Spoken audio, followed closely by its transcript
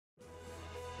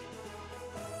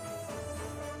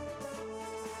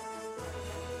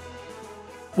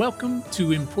Welcome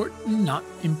to Important Not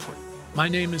Important. My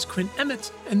name is Quinn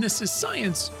Emmett, and this is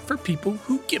Science for People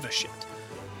Who Give a Shit.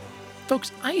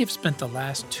 Folks, I have spent the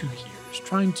last 2 years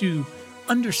trying to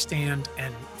understand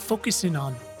and focus in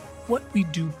on what we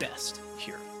do best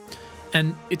here.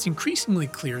 And it's increasingly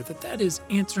clear that that is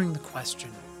answering the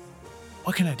question,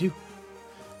 what can I do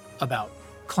about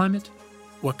climate?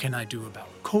 What can I do about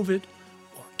COVID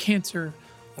or cancer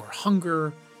or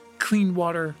hunger, clean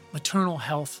water, maternal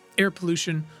health, air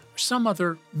pollution, or some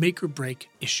other make or break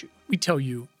issue? We tell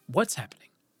you what's happening,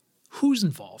 who's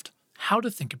involved, how to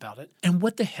think about it, and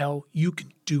what the hell you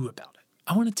can do about it.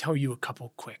 I want to tell you a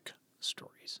couple quick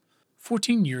stories.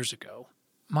 14 years ago,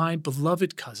 my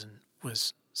beloved cousin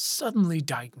was suddenly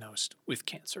diagnosed with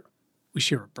cancer. We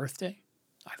share a birthday.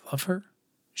 I love her.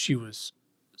 She was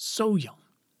so young,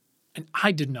 and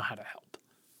I didn't know how to help,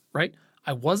 right?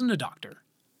 I wasn't a doctor,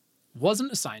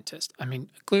 wasn't a scientist. I mean,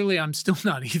 clearly I'm still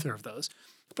not either of those,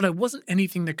 but I wasn't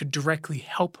anything that could directly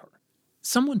help her.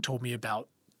 Someone told me about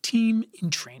Team in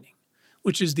Training,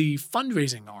 which is the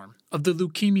fundraising arm of the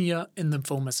Leukemia and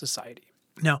Lymphoma Society.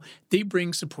 Now, they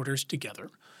bring supporters together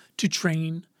to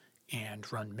train and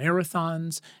run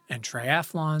marathons and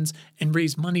triathlons and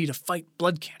raise money to fight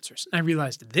blood cancers. And I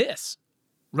realized this,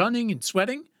 running and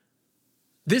sweating,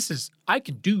 I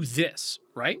can do this,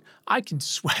 right? I can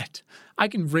sweat. I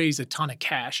can raise a ton of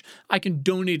cash. I can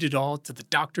donate it all to the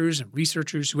doctors and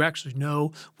researchers who actually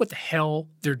know what the hell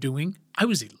they're doing. I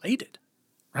was elated,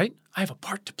 right? I have a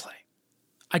part to play.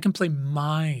 I can play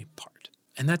my part.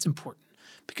 And that's important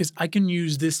because I can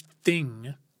use this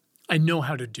thing I know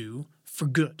how to do for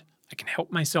good. I can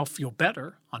help myself feel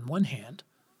better on one hand,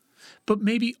 but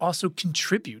maybe also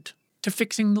contribute to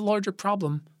fixing the larger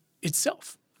problem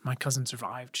itself. My cousin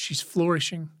survived. She's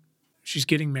flourishing. She's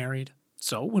getting married.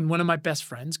 So when one of my best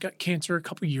friends got cancer a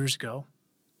couple years ago,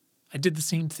 I did the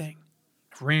same thing.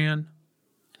 I ran,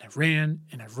 and I ran,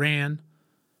 and I ran,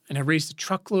 and I raised a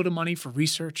truckload of money for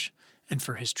research and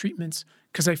for his treatments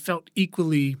because I felt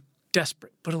equally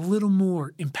desperate, but a little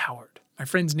more empowered. My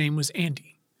friend's name was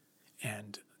Andy,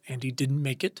 and Andy didn't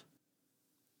make it.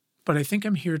 But I think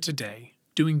I'm here today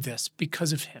doing this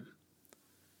because of him.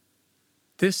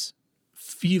 This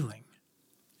feeling,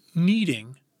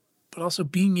 needing, but also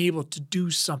being able to do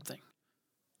something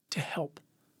to help,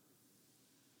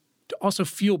 to also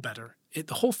feel better.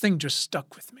 The whole thing just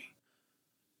stuck with me.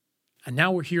 And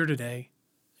now we're here today,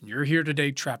 and you're here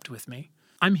today trapped with me.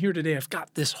 I'm here today. I've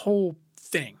got this whole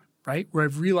thing, right, where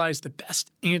I've realized the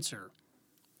best answer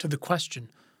to the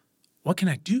question, what can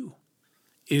I do,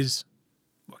 is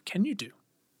what can you do?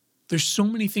 There's so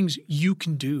many things you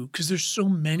can do because there's so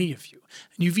many of you.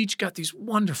 And you've each got these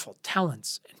wonderful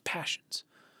talents and passions.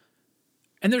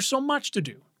 And there's so much to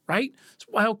do, right? So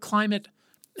while climate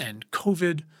and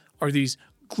COVID are these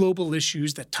global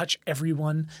issues that touch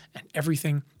everyone and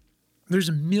everything, there's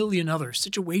a million other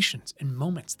situations and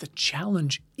moments that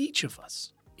challenge each of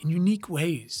us in unique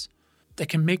ways that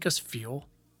can make us feel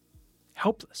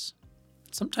helpless,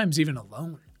 sometimes even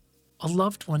alone. A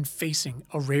loved one facing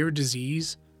a rare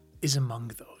disease is among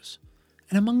those,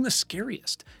 and among the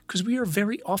scariest, because we are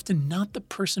very often not the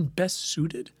person best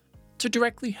suited to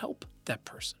directly help that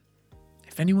person,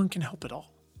 if anyone can help at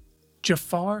all.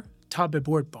 Jafar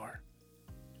Tabebourbar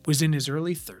was in his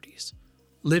early 30s,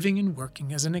 living and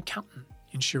working as an accountant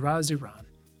in Shiraz, Iran,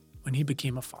 when he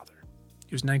became a father.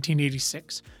 It was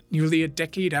 1986, nearly a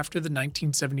decade after the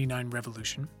 1979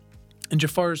 revolution, and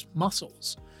Jafar's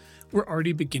muscles were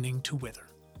already beginning to wither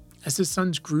as his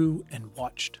sons grew and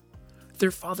watched. Their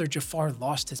father, Jafar,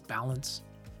 lost his balance,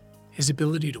 his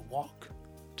ability to walk,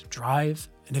 to drive,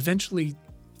 and eventually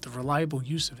the reliable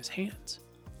use of his hands.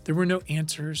 There were no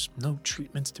answers, no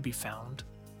treatments to be found,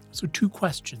 so 2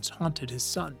 questions haunted his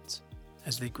sons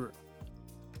as they grew.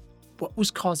 What was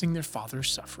causing their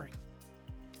father's suffering?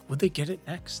 Would they get it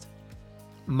next?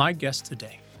 My guest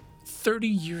today, 30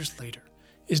 years later,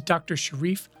 is Dr.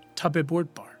 Sharif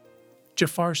Tabebourbar,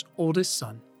 Jafar's oldest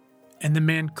son and the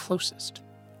man closest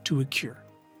to a cure.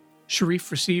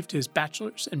 Sharif received his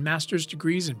bachelor's and master's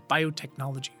degrees in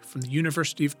biotechnology from the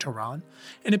University of Tehran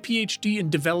and a PhD in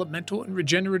developmental and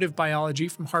regenerative biology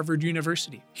from Harvard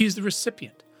University. He is the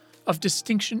recipient of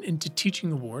Distinction into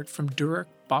Teaching Award from Durack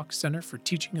Bach Center for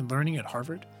Teaching and Learning at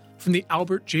Harvard, from the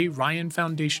Albert J. Ryan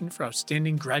Foundation for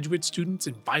Outstanding Graduate Students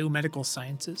in Biomedical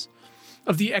Sciences,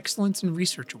 of the Excellence in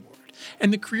Research Award,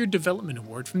 and the Career Development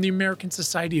Award from the American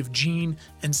Society of Gene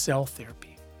and Cell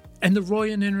Therapy, and the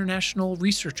Royan International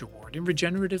Research Award in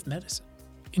Regenerative Medicine.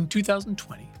 In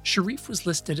 2020, Sharif was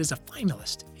listed as a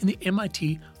finalist in the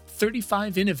MIT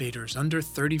 35 Innovators Under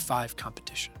 35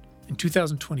 competition. In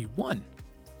 2021,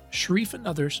 Sharif and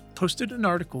others posted an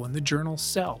article in the journal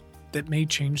Cell that may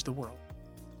change the world.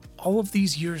 All of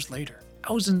these years later,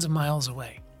 thousands of miles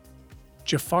away,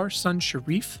 Jafar's son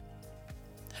Sharif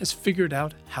has figured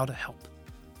out how to help.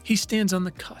 He stands on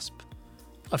the cusp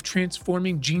of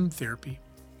transforming gene therapy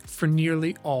for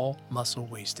nearly all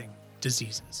muscle-wasting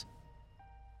diseases.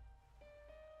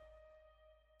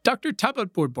 Dr.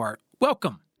 Tabat Bourbar,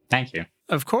 welcome. Thank you.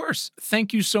 Of course.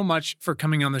 Thank you so much for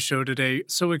coming on the show today.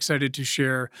 So excited to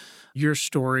share your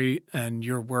story and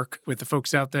your work with the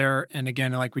folks out there. And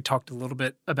again, like we talked a little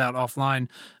bit about offline,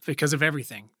 because of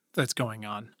everything that's going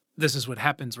on. This is what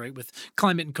happens, right? With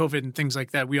climate and COVID and things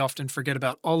like that, we often forget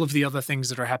about all of the other things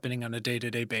that are happening on a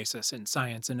day-to-day basis in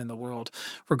science and in the world,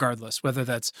 regardless, whether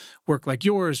that's work like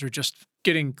yours or just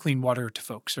getting clean water to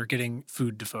folks or getting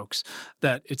food to folks,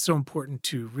 that it's so important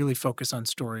to really focus on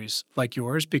stories like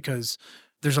yours, because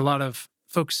there's a lot of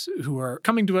folks who are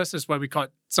coming to us. That's why we call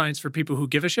it Science for People Who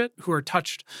Give a Shit, who are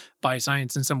touched by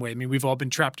science in some way. I mean, we've all been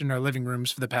trapped in our living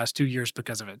rooms for the past 2 years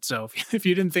because of it. So if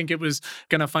you didn't think it was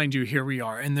going to find you, here we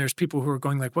are. And there's people who are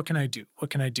going like, what can I do? What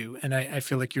can I do? And I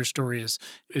feel like your story is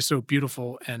so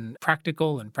beautiful and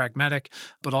practical and pragmatic,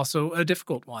 but also a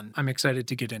difficult one. I'm excited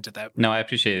to get into that. No, I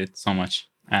appreciate it so much.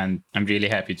 And I'm really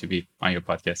happy to be on your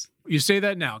podcast. You say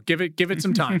that now. Give it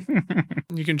some time.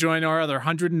 You can join our other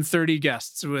 130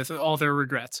 guests with all their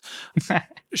regrets.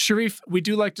 Sharif, we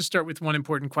do like to start with one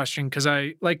important question, because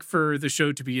I like for the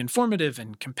show to be informative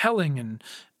and compelling and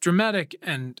dramatic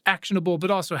and actionable,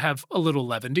 but also have a little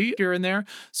levity here and there.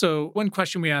 So one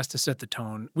question we ask to set the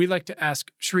tone, we like to ask,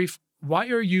 Sharif, why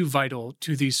are you vital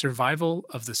to the survival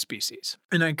of the species?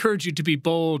 And I encourage you to be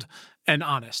bold and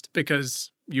honest,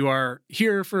 because you are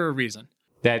here for a reason.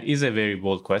 That is a very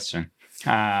bold question.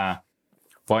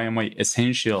 Why am I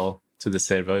essential to the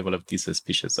survival of this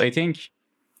species? I think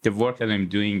the work that I'm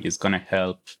doing is going to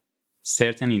help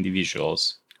certain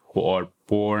individuals who are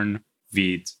born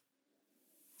with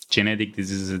genetic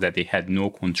diseases that they had no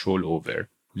control over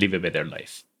live a better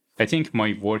life. I think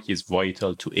my work is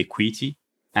vital to equity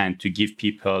and to give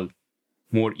people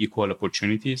more equal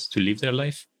opportunities to live their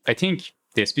life. I think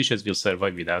the species will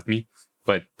survive without me,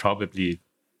 but probably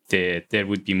there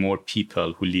would be more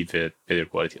people who live a better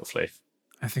quality of life.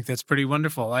 I think that's pretty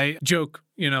wonderful. I joke,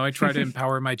 I try to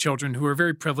empower my children who are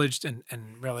very privileged and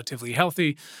relatively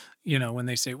healthy. When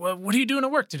they say, well, what are you doing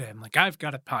at work today? I'm like, I've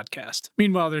got a podcast.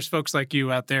 Meanwhile, there's folks like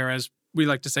you out there, as we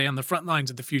like to say, on the front lines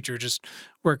of the future, just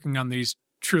working on these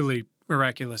truly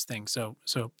miraculous things.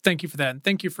 So thank you for that. And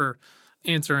thank you for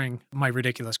answering my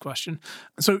ridiculous question.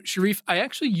 So Sharif, I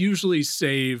actually usually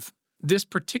save this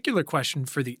particular question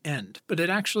for the end, but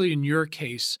it actually, in your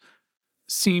case,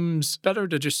 seems better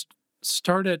to just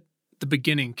start at the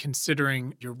beginning,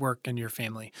 considering your work and your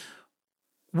family.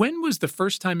 When was the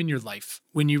first time in your life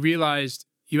when you realized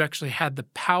you actually had the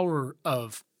power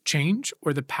of change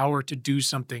or the power to do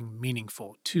something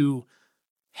meaningful, to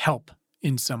help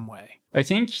in some way? I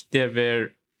think there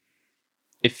were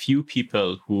a few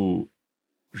people who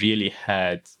really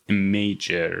had a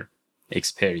major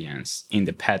experience in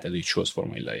the path that I chose for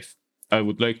my life. I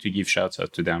would like to give shouts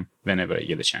out to them whenever I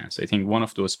get a chance. I think one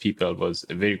of those people was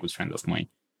a very good friend of mine,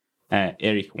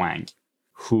 Eric Wang,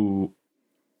 who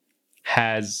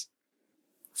has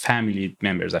family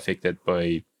members affected by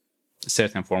a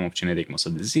certain form of genetic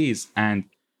muscle disease. And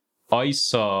I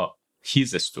saw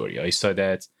his story. I saw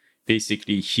that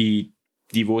basically he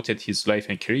devoted his life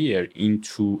and career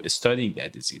into studying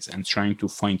that disease and trying to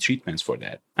find treatments for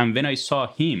that. And when I saw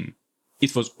him,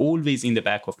 it was always in the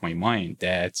back of my mind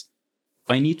that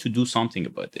I need to do something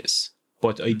about this,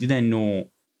 but I didn't know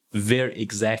where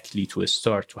exactly to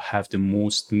start to have the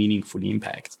most meaningful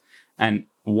impact. And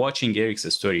watching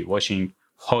Eric's story, watching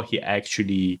how he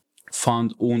actually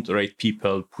found all the right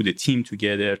people, put a team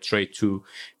together, tried to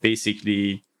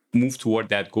basically move toward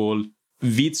that goal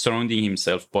with surrounding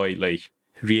himself by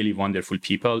really wonderful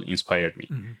people, inspired me.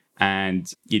 Mm-hmm.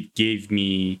 And it gave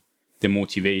me the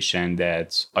motivation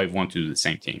that I want to do the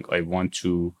same thing. I want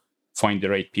to find the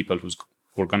right people who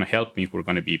are going to help me, who are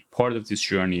going to be part of this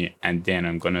journey, and then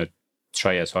I'm going to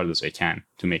try as hard as I can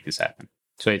to make this happen.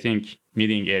 So I think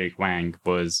meeting Eric Wang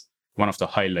was one of the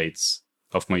highlights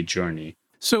of my journey.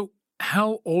 So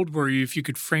how old were you, if you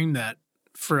could frame that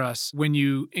for us, when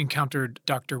you encountered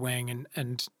Dr. Wang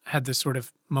and had this sort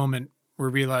of moment where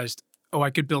you realized, I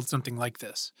could build something like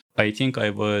this? I think I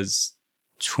was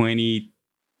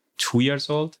 22 years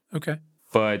old. Okay.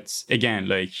 But again,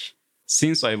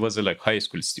 since I was a high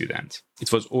school student,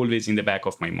 it was always in the back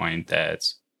of my mind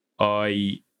that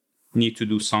I need to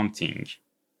do something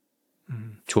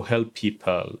to help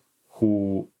people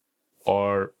who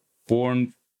are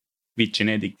born with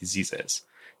genetic diseases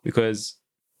Because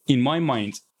in my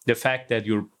mind, the fact that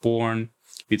you're born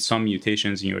with some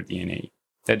mutations in your DNA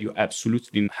that you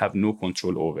absolutely have no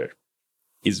control over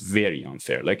is very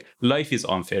unfair. Like, life is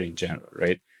unfair in general,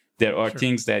 right? There are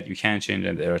things that you can change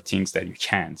and there are things that you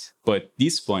can't. But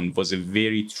this one was a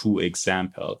very true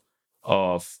example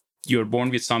of you're born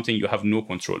with something you have no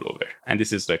control over. And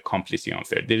this is like completely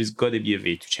unfair. There is got to be a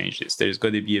way to change this. There is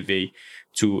got to be a way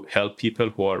to help people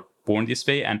who are born this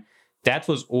way. And that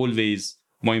was always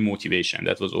my motivation.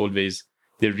 That was always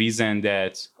the reason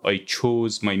that I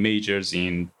chose my majors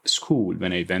in school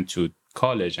when I went to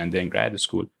college and then grad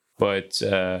school. But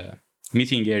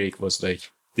meeting Eric was like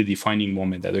the defining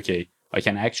moment that, okay, I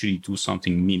can actually do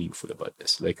something meaningful about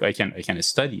this. Like, I can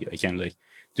study, I can like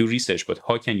do research, but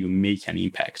how can you make an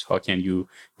impact? How can you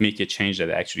make a change that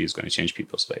actually is going to change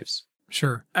people's lives?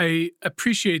 Sure. I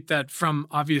appreciate that from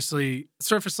obviously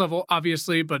surface level,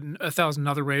 obviously, but in 1,000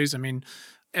 other ways. I mean,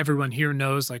 everyone here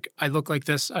knows, like, I look like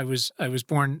this. I was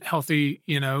born healthy,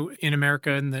 in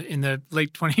America in the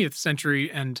late 20th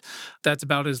century, and that's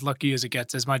about as lucky as it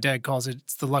gets. As my dad calls it,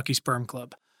 it's the lucky sperm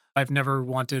club. I've never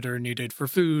wanted or needed for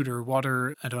food or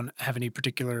water. I don't have any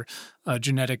particular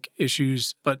genetic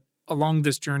issues, but along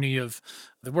this journey of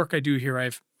the work I do here,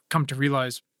 I've come to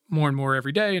realize more and more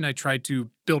every day, and I try to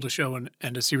build a show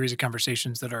and a series of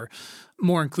conversations that are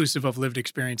more inclusive of lived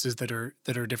experiences that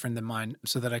are different than mine,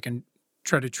 so that I can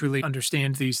try to truly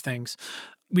understand these things.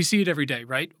 We see it every day,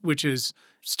 right? Which is,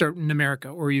 start in America,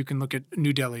 or you can look at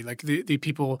New Delhi, like the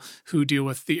people who deal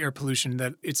with the air pollution,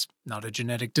 that it's not a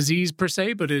genetic disease per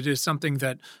se, but it is something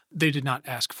that they did not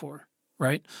ask for,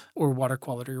 right? Or water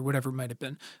quality or whatever it might have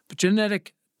been. But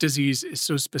genetic disease is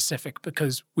so specific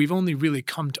because we've only really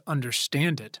come to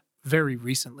understand it very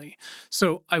recently.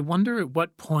 So I wonder at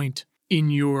what point in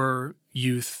your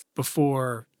youth,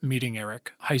 before meeting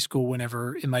Eric, high school,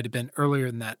 whenever it might have been,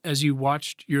 earlier than that, as you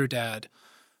watched your dad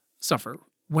suffer,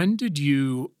 when did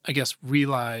you, I guess,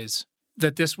 realize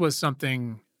that this was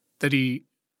something that he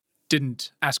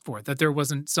didn't ask for, that there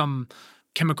wasn't some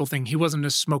chemical thing, he wasn't a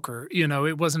smoker,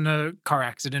 it wasn't a car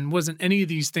accident, wasn't any of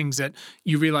these things that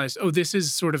you realized, oh, this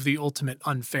is sort of the ultimate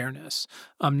unfairness.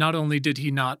 Not only did he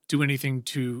not do anything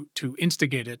to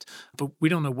instigate it, but we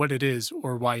don't know what it is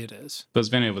or why it is. It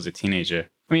was when I was a teenager.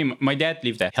 I mean, my dad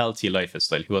lived a healthy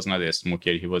lifestyle. He was not a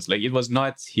smoker. He was like, it was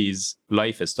not his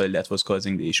lifestyle that was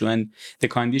causing the issue. And the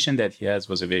condition that he has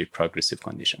was a very progressive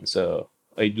condition. So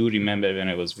I do remember when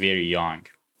I was very young,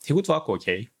 he would walk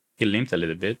okay. He limped a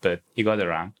little bit, but he got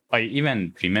around. I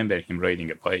even remember him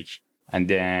riding a bike. And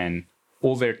then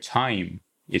over time,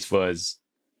 it was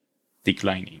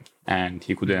declining. And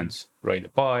he couldn't ride a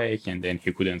bike. And then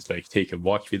he couldn't take a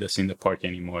walk with us in the park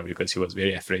anymore because he was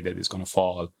very afraid that he's going to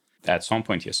fall. At some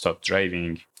point, he stopped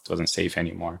driving. It wasn't safe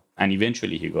anymore. And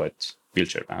eventually, he got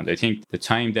wheelchair bound. I think the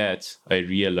time that I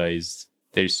realized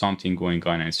there is something going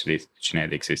on and it's related to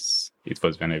genetics, it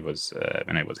was when I was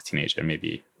a teenager.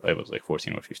 Maybe I was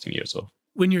 14 or 15 years old.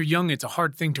 When you're young, it's a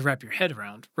hard thing to wrap your head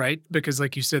around, right? Because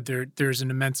like you said, there's an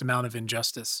immense amount of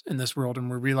injustice in this world, and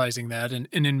we're realizing that. And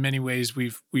in many ways,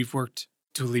 we've worked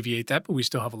to alleviate that, but we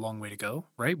still have a long way to go,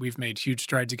 right? We've made huge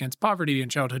strides against poverty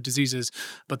and childhood diseases,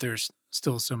 but there's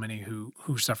still so many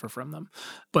who suffer from them.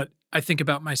 But I think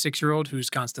about my 6-year-old who's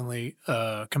constantly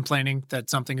complaining that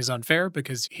something is unfair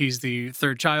because he's the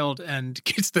third child and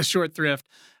gets the short thrift.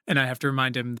 And I have to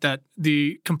remind him that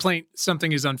the complaint,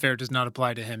 something is unfair, does not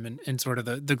apply to him in sort of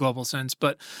the global sense.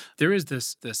 But there is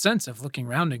this sense of looking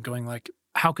around and going like,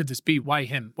 how could this be? Why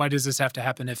him? Why does this have to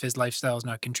happen if his lifestyle is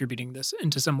not contributing this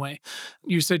into some way?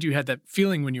 You said you had that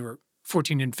feeling when you were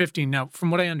 14 and 15. Now,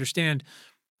 from what I understand,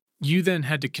 you then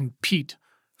had to compete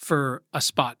for a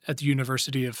spot at the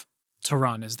University of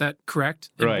Tehran. Is that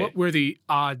correct? And right. What were the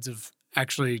odds of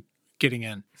actually getting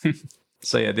in?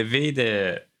 So yeah, the way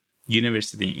the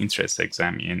university entrance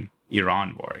exam in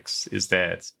Iran works is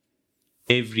that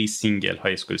every single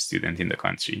high school student in the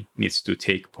country needs to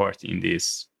take part in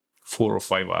this 4 or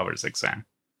 5 hours exam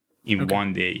in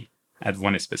one day at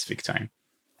one specific time.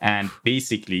 And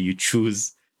basically you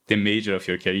choose the major of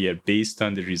your career based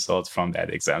on the results from that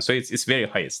exam. So it's very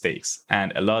high stakes.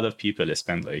 And a lot of people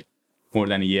spend more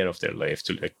than a year of their life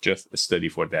to just study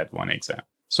for that one exam.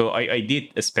 So I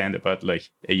did spend about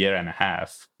a year and a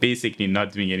half basically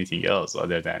not doing anything else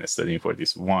other than studying for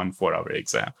this 1 4-hour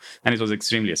exam. And it was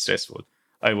extremely stressful.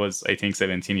 I was, I think,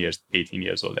 18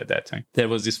 years old at that time. There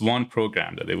was this one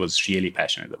program that I was really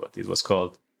passionate about. It was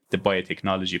called the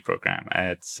biotechnology program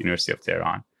at University of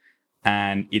Tehran.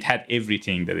 And it had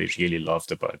everything that I really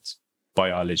loved about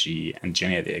biology and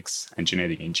genetics and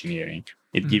genetic engineering.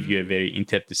 It gives you a very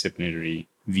interdisciplinary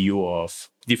view of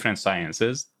different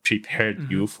sciences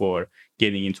prepared you for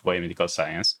getting into biomedical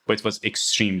science, but it was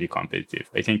extremely competitive.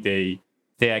 I think they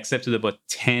accepted about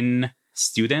 10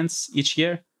 students each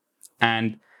year.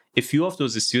 And a few of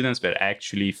those students were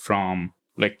actually from,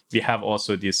 like, we have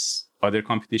also this other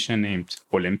competition named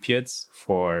Olympiads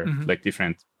for like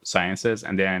different sciences.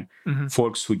 And then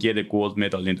folks who get a gold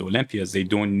medal in the Olympiads, they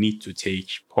don't need to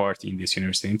take part in this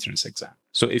university entrance exam.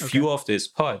 So a few of the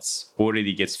spots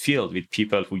already gets filled with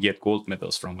people who get gold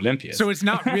medals from Olympiads. So it's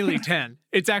not really 10.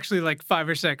 It's actually like 5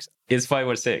 or 6. It's 5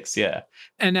 or 6, yeah.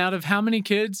 And out of how many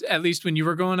kids, at least when you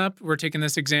were growing up, were taking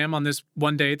this exam on this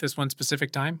one day at this one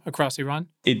specific time across Iran?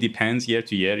 It depends year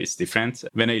to year. It's different.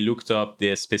 When I looked up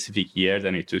the specific year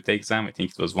that I took the exam, I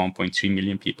think it was 1.3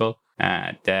 million people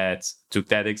that took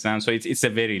that exam. So it's a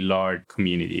very large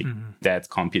community that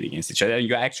compete against each other. And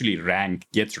you actually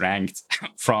get ranked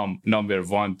from number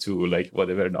 1 to like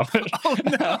whatever number. Oh,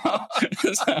 no.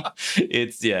 So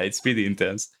it's pretty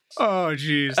intense. Oh,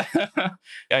 geez. I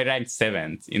ranked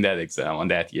 7th in that exam on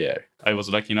that year. I was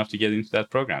lucky enough to get into that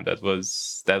program. That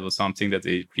was something that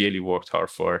I really worked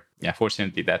hard for. Yeah,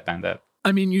 fortunately, that panned out.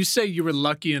 I mean, you say you were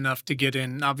lucky enough to get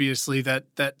in. Obviously, that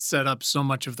set up so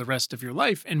much of the rest of your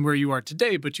life and where you are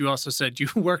today. But you also said you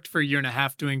worked for a year and a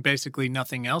half doing basically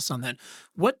nothing else on that.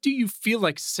 What do you feel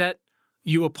like set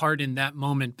you apart in that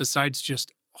moment besides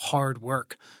just hard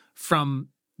work from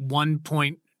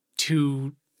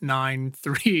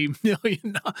 1.293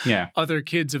 million other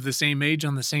kids of the same age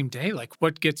on the same day? Like,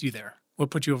 what gets you there? What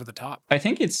put you over the top? I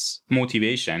think it's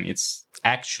motivation. It's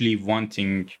actually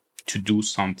wanting to do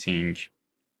something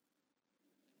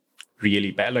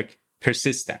really bad, like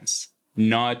persistence,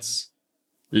 not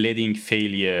letting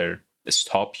failure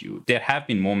stop you. There have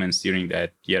been moments during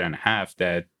that year and a half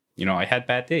that, I had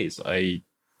bad days. I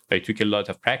took a lot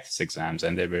of practice exams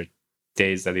and there were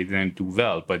days that I didn't do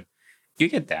well, but you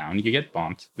get down, you get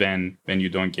bumped when you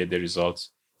don't get the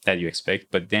results that you expect.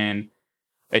 But then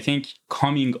I think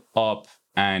coming up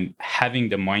and having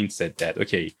the mindset that,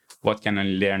 okay, what can I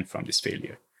learn from this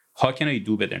failure? How can I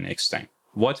do better next time?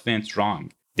 What went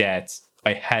wrong that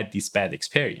I had this bad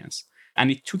experience?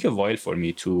 And it took a while for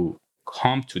me to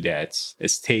come to that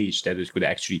stage that I could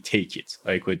actually take it.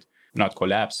 I could not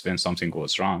collapse when something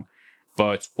goes wrong.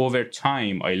 But over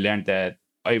time, I learned that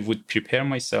I would prepare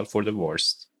myself for the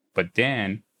worst. But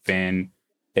then when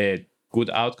a good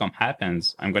outcome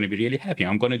happens, I'm going to be really happy.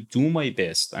 I'm going to do my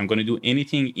best. I'm going to do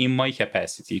anything in my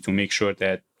capacity to make sure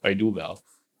that I do well.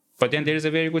 But then there is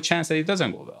a very good chance that it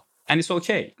doesn't go well. And it's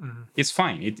okay. It's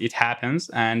fine. It happens.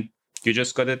 And you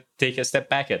just got to take a step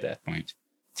back at that point.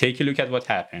 Take a look at what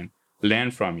happened,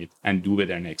 learn from it, and do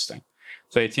better next time.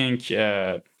 So I think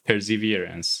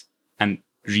perseverance and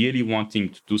really wanting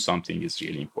to do something is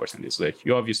really important. It's like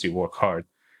you obviously work hard.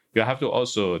 You have to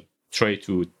also try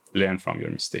to learn from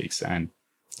your mistakes and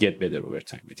get better over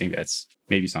time. I think that's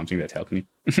maybe something that helped me.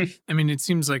 I mean, it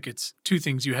seems like it's two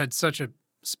things. You had such a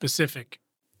specific,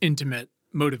 intimate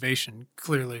motivation,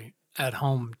 clearly, at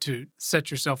home to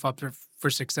set yourself up for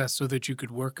success so that you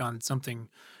could work on something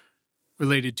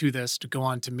related to this, to go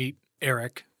on to meet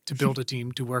Eric, to build a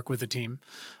team, to work with a team.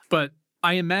 But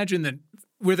I imagine that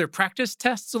were there practice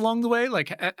tests along the way?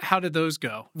 Like, how did those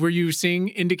go? Were you seeing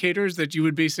indicators that you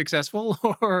would be successful,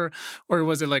 or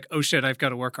was it like, oh shit, I've got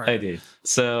to work harder? I did.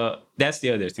 So that's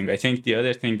the other thing. I think the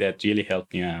other thing that really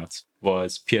helped me out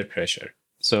was peer pressure.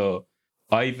 So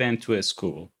I went to a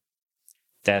school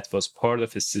that was part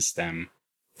of a system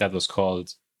that was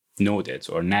called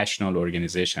NODET, or National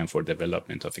Organization for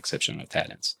Development of Exceptional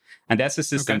Talents. And that's a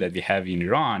system that we have in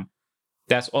Iran.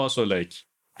 That's also like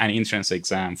an entrance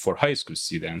exam for high school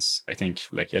students, I think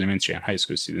like elementary and high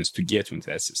school students, to get into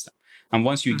that system. And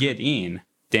once you get in,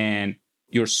 then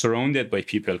you're surrounded by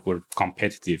people who are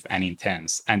competitive and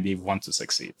intense and they want to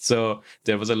succeed. So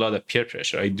there was a lot of peer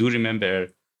pressure. I do remember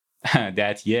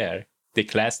that year, the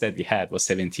class that we had was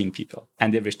 17 people.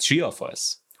 And there were 3 of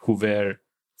us who were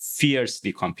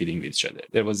fiercely competing with each other.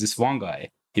 There was this one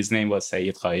guy, his name was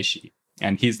Saeed Qaeshi,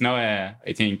 and he's now,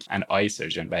 I think, an eye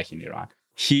surgeon back in Iran.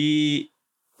 He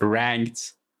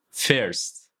ranked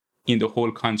first in the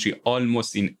whole country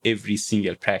almost in every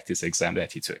single practice exam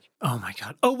that he took. Oh my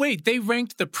God. Oh wait, they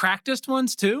ranked the practiced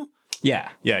ones too? Yeah.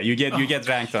 You get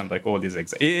ranked on like all these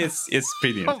exams. It's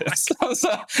pretty intense.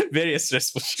 So, very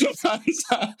stressful.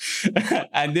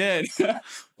 And then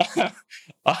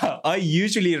I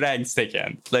usually ranked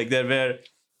second. Like there were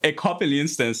a couple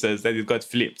instances that it got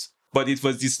flipped. But it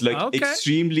was this like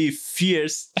extremely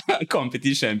fierce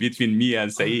competition between me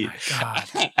and Saeed. Oh my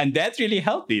God. And that really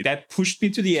helped me. That pushed me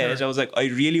to the edge. I was like, I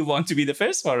really want to be the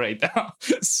first one right now.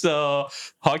 So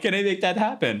how can I make that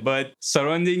happen? But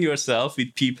surrounding yourself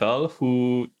with people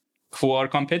who who are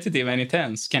competitive and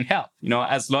intense can help,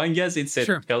 as long as it's a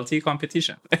Sure. healthy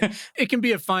competition. It can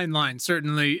be a fine line,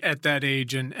 certainly at that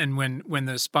age, and when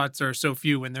the spots are so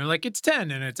few, when they're like it's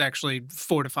 10 and it's actually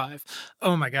 4 to 5.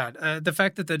 Oh my God, the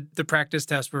fact that the practice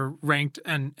tests were ranked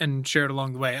and shared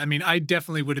along the way. I mean, I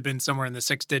definitely would have been somewhere in the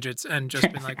 6 digits and just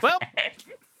been like, well,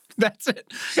 that's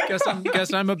it.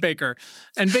 Guess I'm a baker,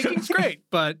 and baking's great,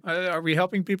 but are we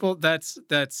helping people? That's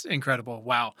incredible.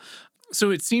 Wow. So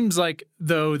it seems like,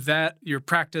 though, that your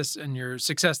practice and your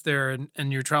success there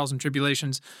and your trials and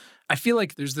tribulations, I feel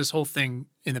like there's this whole thing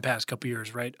in the past couple of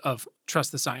years, right, of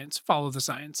trust the science, follow the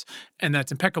science. And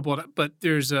that's impeccable. But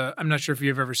I'm not sure if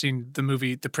you've ever seen the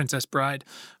movie The Princess Bride,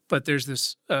 but there's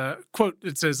this quote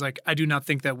that says, like, I do not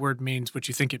think that word means what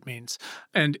you think it means.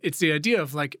 And it's the idea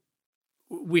of, like,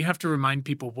 we have to remind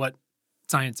people what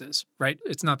science is, right?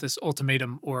 It's not this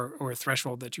ultimatum or a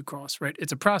threshold that you cross, right?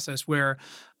 It's a process where,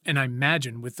 and I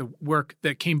imagine with the work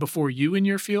that came before you in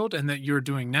your field and that you're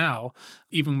doing now,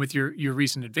 even with your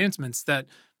recent advancements, that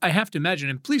I have to imagine,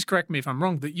 and please correct me if I'm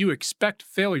wrong, that you expect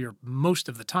failure most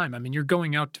of the time. I mean, you're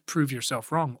going out to prove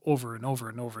yourself wrong over and over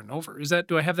and over and over.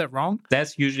 Do I have that wrong?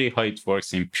 That's usually how it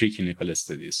works in preclinical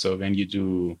studies. So when you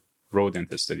do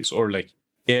rodent studies or like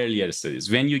earlier studies,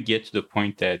 when you get to the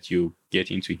point that you get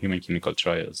into human clinical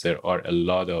trials, there are a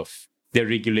lot of, the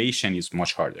regulation is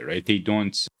much harder, right? They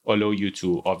don't allow you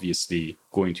to obviously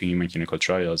go into human clinical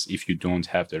trials if you don't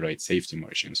have the right safety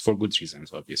margins, for good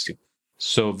reasons, obviously.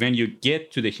 So when you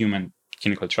get to the human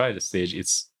clinical trial stage,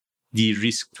 it's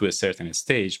de-risked to a certain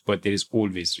stage, but there is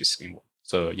always risk involved.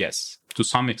 So yes, to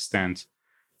some extent,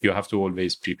 you have to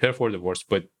always prepare for the worst,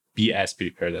 but be as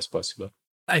prepared as possible.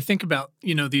 I think about,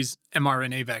 these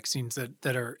mRNA vaccines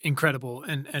that are incredible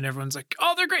and everyone's like,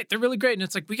 oh, they're great. They're really great. And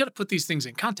it's like, we got to put these things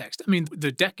in context. I mean,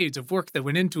 the decades of work that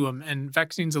went into them and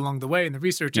vaccines along the way and the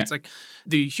research, It's like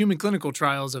the human clinical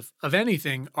trials of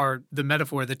anything are the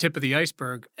metaphor, the tip of the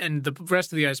iceberg. And the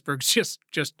rest of the iceberg is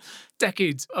just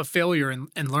decades of failure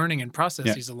and learning and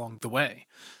processes along the way.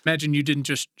 Imagine you didn't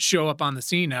just show up on the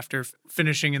scene after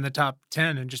finishing in the top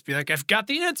 10 and just be like, I've got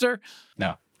the answer.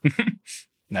 No.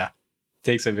 No.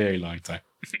 Takes a very long time.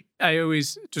 I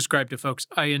always describe to folks,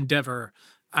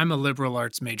 I'm a liberal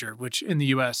arts major, which in the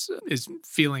US is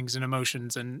feelings and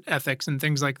emotions and ethics and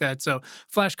things like that. So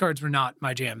flashcards were not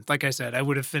my jam. Like I said, I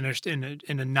would have finished in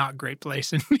a not great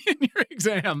place in your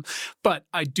exam. But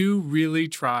I do really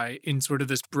try in sort of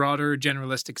this broader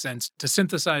generalistic sense to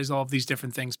synthesize all of these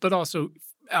different things, but also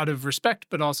out of respect,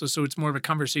 but also so it's more of a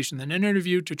conversation than an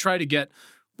interview, to try to get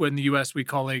what in the US we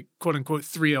call a quote unquote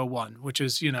 301, which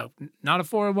is, not a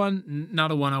 401,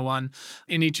 not a 101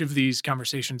 in each of these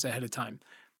conversations ahead of time.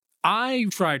 I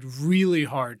tried really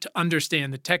hard to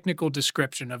understand the technical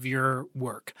description of your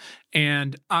work,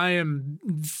 and I am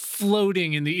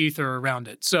floating in the ether around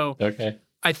it. So okay.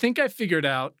 I think I figured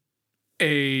out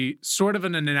a sort of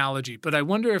an analogy, but I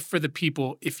wonder if for the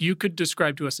people, if you could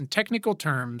describe to us in technical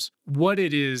terms what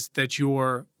it is that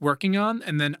you're working on,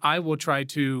 and then I will try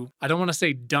to, I don't want to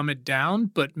say dumb it down,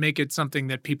 but make it something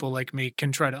that people like me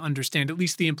can try to understand at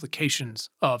least the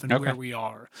implications of and where we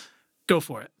are. Go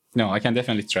for it. No, I can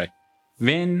definitely try.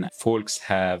 When folks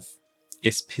have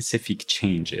specific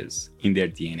changes in their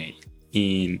DNA,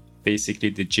 in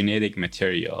basically the genetic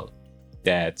material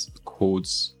that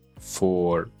codes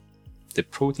for the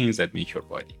proteins that make your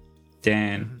body,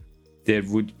 then there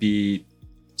would be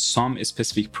some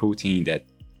specific protein that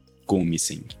go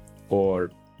missing, or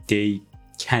they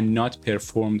cannot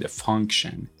perform the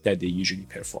function that they usually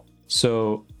perform.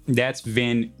 So that's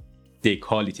when they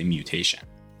call it a mutation.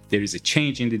 There is a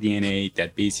change in the DNA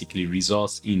that basically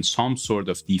results in some sort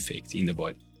of defect in the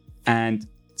body. And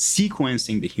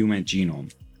sequencing the human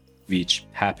genome, which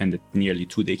happened nearly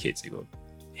 2 decades ago,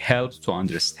 helped to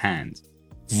understand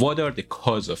what are the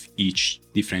cause of each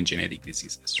different genetic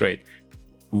diseases, right?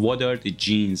 What are the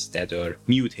genes that are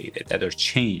mutated, that are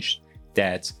changed,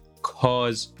 that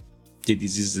cause the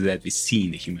diseases that we see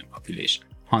in the human population?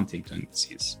 Huntington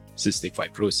disease, cystic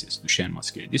fibrosis, Duchenne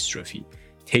muscular dystrophy,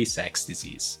 Tay-Sachs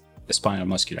disease, spinal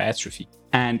muscular atrophy.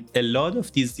 And a lot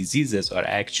of these diseases are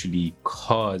actually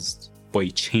caused by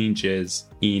changes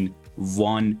in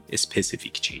one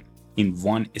specific gene, in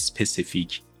one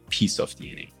specific piece of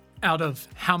DNA. Out of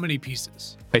how many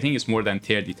pieces? I think it's more than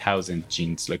 30,000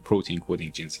 genes, like protein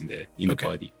coding genes in the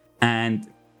body.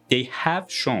 And they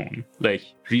have shown, like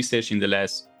research in the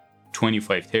last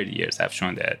 25, 30 years have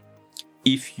shown that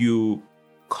if you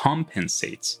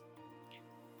compensate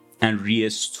and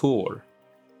restore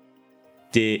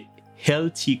the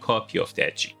healthy copy of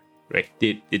that gene, right?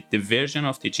 The version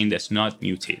of the gene that's not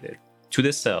mutated to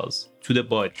the cells, to the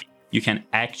body, you can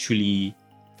actually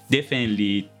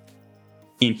definitely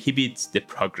inhibit the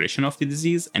progression of the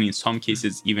disease and in some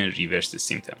cases even reverse the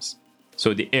symptoms.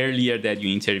 So the earlier that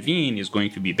you intervene is going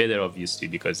to be better, obviously,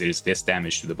 because there is less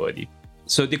damage to the body.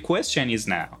 So the question is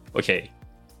now, okay,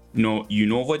 no, you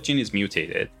know what gene is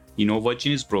mutated, you know what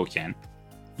gene is broken,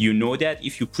 you know that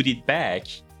if you put it back,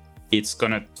 it's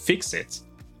gonna fix it.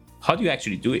 How do you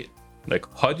actually do it? Like,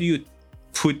 how do you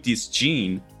put this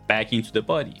gene back into the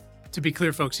body? To be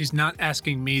clear, folks, he's not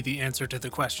asking me the answer to the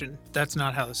question. That's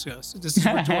not how this goes. This is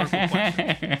a rhetorical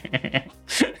question.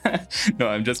 No,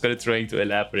 I'm just trying to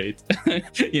elaborate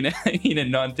in a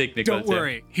non-technical Don't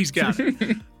worry, he's got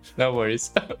it. No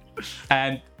worries.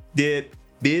 And the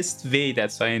best way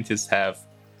that scientists have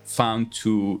found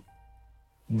to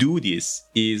do this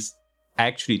is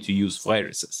actually to use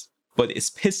viruses, but a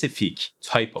specific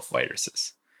type of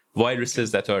viruses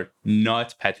that are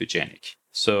not pathogenic.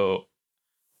 So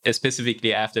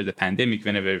specifically after the pandemic,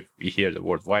 whenever we hear the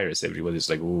word virus, everybody's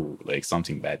like, ooh, like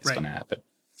something bad is going to happen.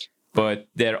 But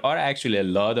there are actually a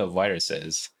lot of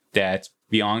viruses that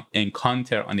we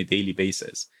encounter on a daily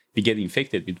basis. We get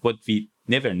infected with what we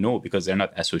never know because they're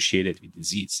not associated with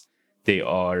disease. They're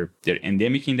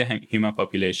endemic in the human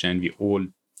population. We all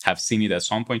have seen it at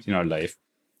some point in our life,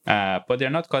 but they're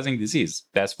not causing disease.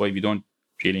 That's why we don't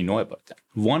really know about them.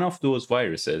 One of those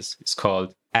viruses is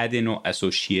called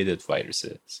adeno-associated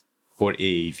viruses, or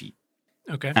AAV.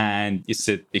 Okay. And it's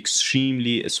an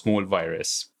extremely small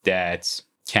virus that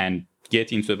can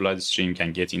get into the bloodstream,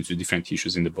 can get into different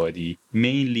tissues in the body.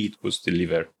 Mainly it goes to the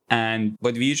liver.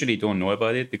 But we usually don't know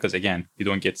about it because, again, you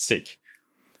don't get sick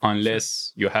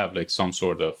unless you have like some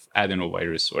sort of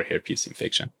adenovirus or herpes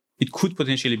infection. It could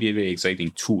potentially be a very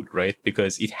exciting tool, right?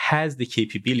 Because it has the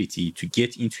capability to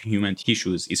get into human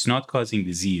tissues. It's not causing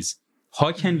disease.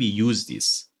 How can we use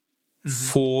this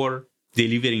for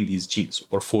delivering these genes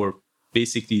or for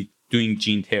basically doing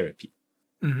gene therapy?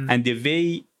 And the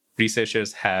way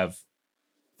researchers have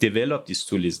developed this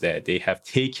tool is that they have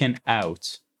taken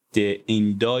out the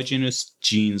endogenous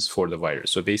genes for the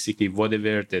virus. So basically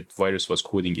whatever that virus was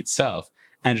coding itself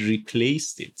and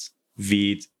replaced it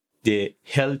with the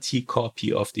healthy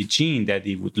copy of the gene that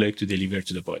they would like to deliver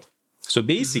to the body. So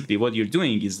basically what you're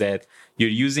doing is that you're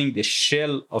using the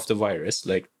shell of the virus,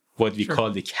 like what we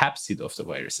call the capsid of the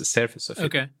virus, the surface of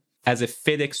it, as a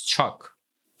FedEx truck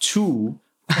to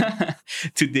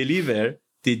deliver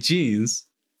the genes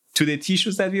to the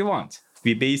tissues that we want.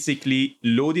 We basically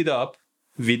load it up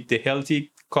with the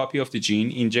healthy copy of the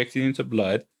gene, inject it into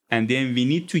blood, and then we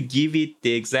need to give it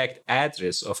the exact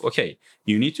address of, okay,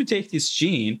 you need to take this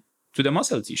gene to the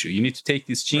muscle tissue. You need to take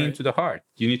this gene to the heart.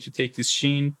 You need to take this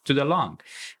gene to the lung.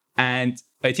 And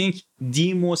I think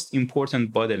the most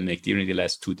important bottleneck during the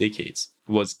last 2 decades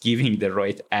was giving the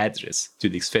right address to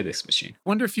this FedEx machine. I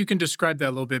wonder if you can describe that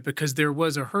a little bit, because there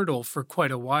was a hurdle for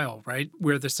quite a while, right?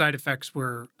 Where the side effects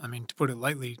were, I mean, to put it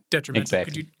lightly, detrimental.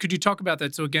 Exactly. Could you talk about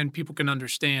that so, again, people can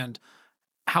understand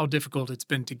how difficult it's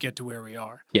been to get to where we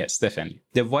are? Yes, definitely.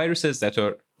 The viruses that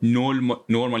are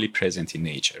normally present in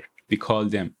nature, we call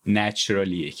them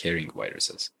naturally occurring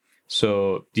viruses.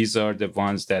 So these are the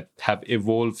ones that have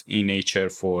evolved in nature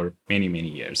for many, many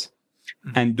years.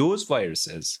 And those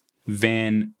viruses,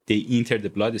 when they enter the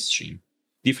bloodstream,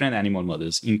 different animal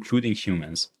models, including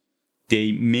humans,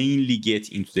 they mainly get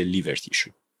into the liver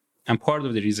tissue. And part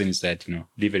of the reason is that,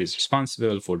 liver is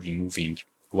responsible for removing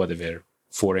whatever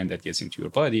foreign that gets into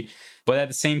your body. But at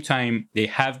the same time, they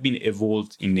have been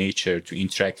evolved in nature to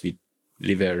interact with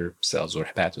liver cells or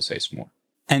hepatocytes more.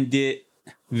 And the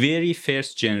very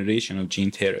first generation of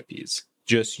gene therapies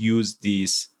just use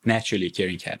these naturally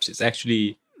occurring capsids.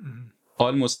 Actually,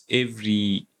 almost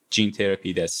every gene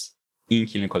therapy that's in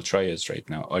clinical trials right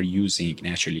now are using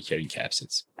naturally occurring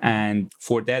capsids. And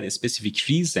for that specific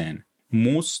reason,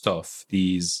 most of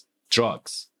these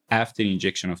drugs, after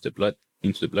injection of the blood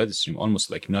into the bloodstream,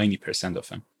 almost like 90% of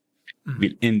them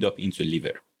will end up into the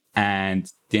liver.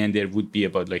 And then there would be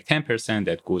about like 10%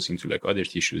 that goes into like other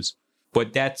tissues.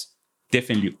 But that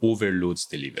definitely overloads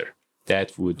the liver.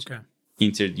 That would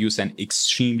introduce an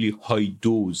extremely high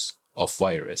dose of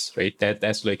virus, right?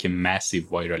 That's like a massive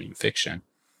viral infection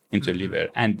into the liver.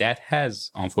 And that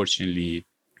has unfortunately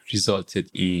resulted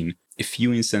in a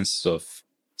few instances of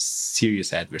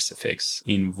serious adverse effects.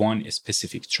 In one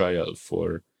specific trial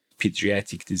for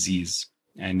pediatric disease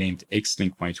named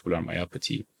X-linked mitochondrial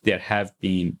myopathy, there have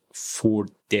been 4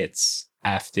 deaths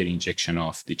after injection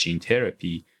of the gene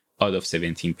therapy out of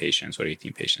 17 patients or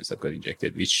 18 patients that got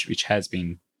injected, which has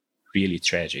been really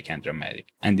tragic and dramatic.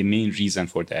 And the main reason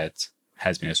for that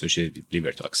has been associated with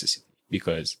liver toxicity.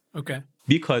 because Okay.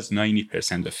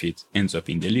 90% of it ends up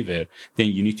in the liver, then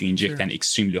you need to inject Sure. an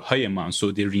extremely high amount.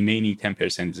 So the remaining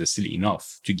 10% is still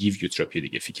enough to give you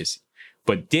therapeutic efficacy.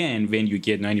 But then when you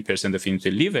get 90% of it into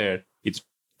the liver, it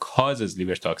causes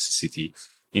liver toxicity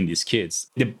in these kids.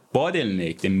 The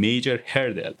bottleneck, the major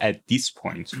hurdle at this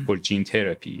point for gene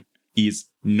therapy is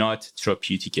not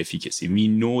therapeutic efficacy. We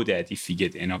know that if we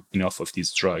get enough of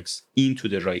these drugs into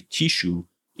the right tissue,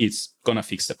 it's going to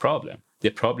fix the problem. The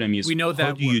problem is, We know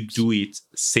how that do you works. do it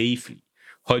safely?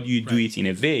 How do you do Right. it in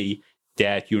a way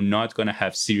that you're not going to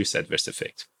have serious adverse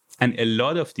effect? And a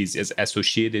lot of this is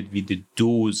associated with the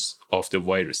dose of the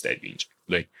virus that we inject.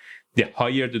 Like, the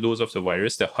higher the dose of the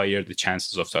virus, the higher the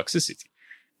chances of toxicity.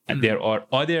 And there are,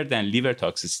 other than liver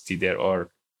toxicity, there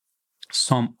are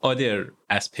some other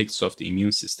aspects of the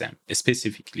immune system.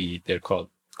 Specifically, they're called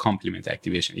complement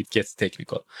activation. It gets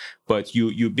technical, but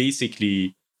you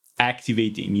basically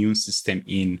activate the immune system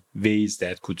in ways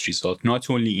that could result not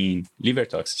only in liver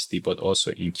toxicity, but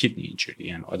also in kidney injury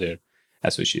and other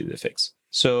associated effects.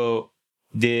 So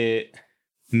the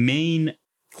main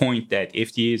point that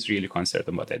FDA is really concerned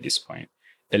about at this point,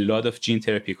 a lot of gene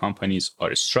therapy companies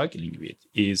are struggling with,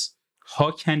 is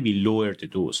how can we lower the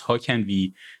dose? How can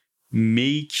we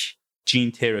make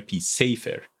gene therapy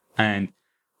safer? And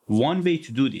one way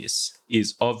to do this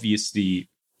is obviously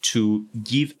to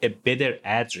give a better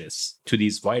address to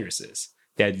these viruses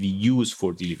that we use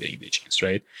for delivering the genes,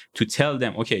 right? To tell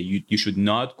them, okay, you should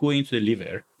not go into the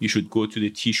liver, you should go to the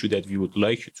tissue that we would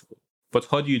like you to go. But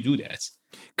how do you do that?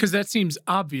 Because that seems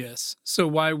obvious. So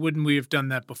why wouldn't we have done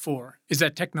that before? Is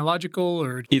that technological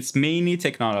or? It's mainly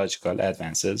technological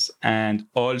advances and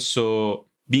also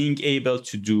being able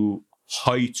to do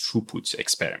high throughput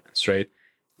experiments, right?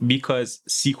 Because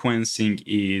sequencing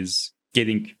is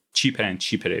getting cheaper and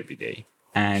cheaper every day.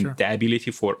 And Sure. the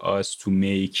ability for us to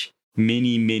make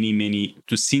many,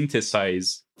 to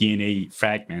synthesize DNA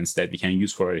fragments that we can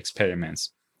use for our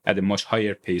experiments at a much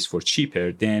higher pace for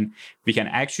cheaper, then we can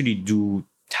actually do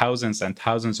thousands and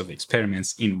thousands of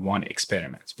experiments in one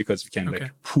experiment, because we can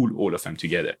like pool all of them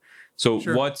together. So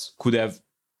Sure. what could have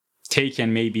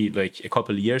taken maybe like a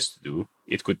couple of years to do,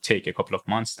 it could take a couple of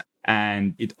months now.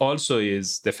 And it also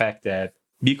is the fact that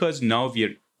because now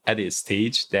we're at a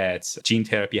stage that gene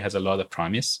therapy has a lot of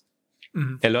promise,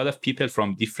 a lot of people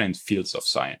from different fields of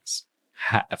science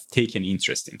have taken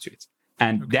interest into it.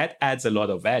 And that adds a lot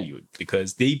of value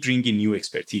because they bring in new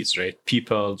expertise, right?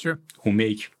 People who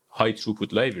make high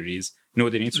throughput libraries know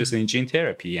they're interested in gene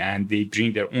therapy, and they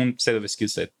bring their own set of skill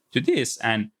set to this.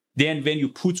 And then when you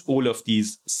put all of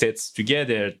these sets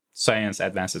together, science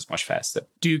advances much faster.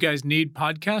 Do you guys need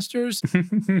podcasters?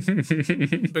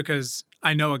 Because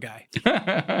I know a guy.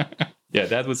 Yeah,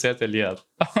 that would certainly help.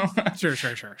 Sure.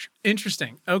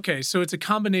 Interesting. Okay, so it's a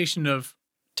combination of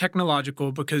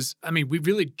technological, because, I mean, we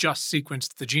really just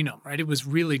sequenced the genome, right? It was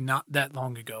really not that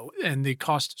long ago. And the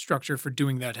cost structure for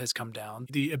doing that has come down.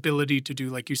 The ability to do,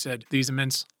 like you said, these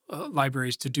immense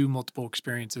libraries to do multiple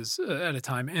experiences at a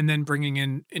time, and then bringing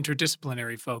in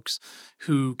interdisciplinary folks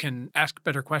who can ask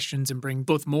better questions and bring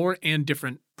both more and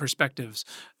different perspectives.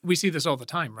 We see this all the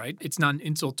time, right? It's not an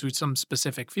insult to some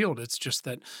specific field. It's just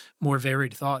that more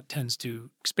varied thought tends to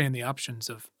expand the options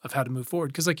of how to move forward.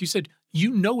 Because like you said,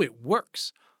 you know it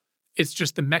works. It's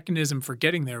just the mechanism for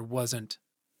getting there wasn't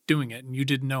doing it. And you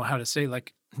didn't know how to say,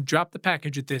 like, drop the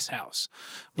package at this house,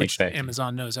 which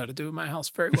Amazon knows how to do in my house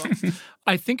very well.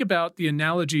 I think about the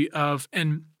analogy of,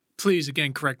 and please,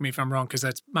 again, correct me if I'm wrong, because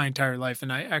that's my entire life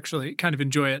and I actually kind of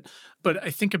enjoy it. But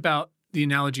I think about the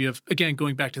analogy of, again,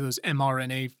 going back to those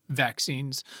mRNA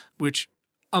vaccines, which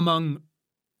among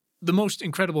the most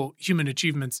incredible human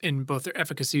achievements in both their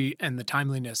efficacy and the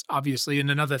timeliness, obviously, and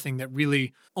another thing that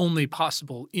really only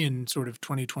possible in sort of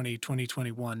 2020,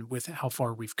 2021 with how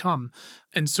far we've come.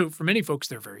 And so for many folks,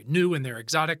 they're very new and they're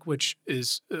exotic, which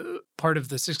is part of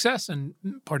the success and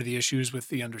part of the issues with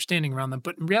the understanding around them.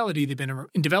 But in reality, they've been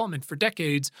in development for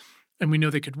decades. And we know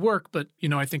they could work, but, you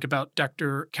know, I think about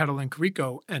Dr. Catalin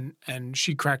Carrico, and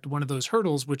she cracked one of those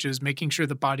hurdles, which is making sure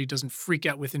the body doesn't freak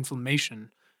out with inflammation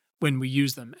when we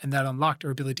use them, and that unlocked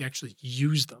our ability to actually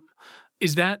use them.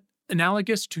 Is that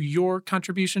analogous to your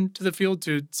contribution to the field,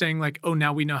 to saying like, oh,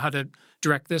 now we know how to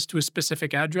direct this to a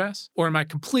specific address? Or am I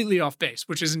completely off base,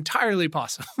 which is entirely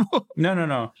possible?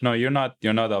 No, you're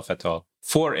not off at all.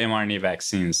 For mRNA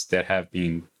vaccines, there have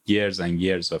been years and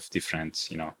years of different,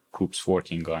 groups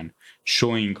working on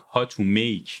showing how to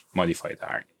make modified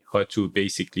RNA, how to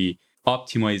basically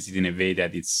optimize it in a way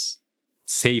that it's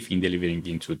safe in delivering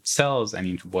into cells and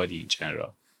into body in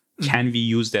general. Can we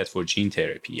use that for gene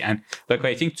therapy? And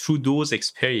I think through those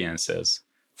experiences,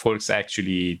 folks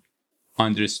actually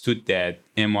understood that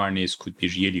mRNAs could be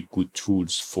really good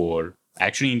tools for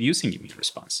actually inducing immune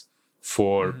response,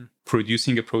 for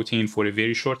producing a protein for a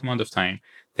very short amount of time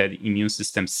that the immune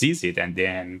system sees it, and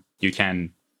then you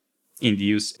can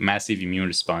induce massive immune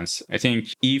response. I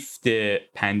think if the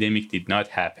pandemic did not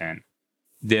happen,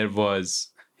 there was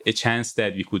a chance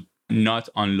that we could not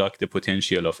unlock the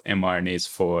potential of mRNAs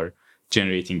for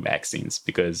generating vaccines,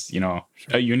 because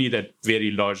you need a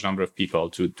very large number of people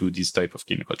to do these type of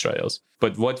clinical trials.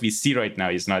 But what we see right now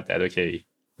is not that, okay,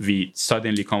 we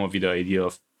suddenly come up with the idea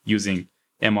of using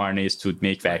mRNAs to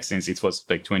make vaccines. It was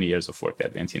like 20 years of work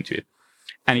that went into it.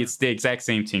 And it's the exact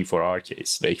same thing for our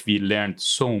case. Like, we learned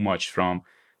so much from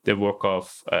the work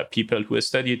of people who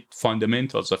studied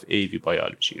fundamentals of AAV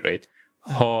biology, right?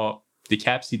 How the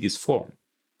capsid is formed.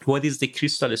 What is the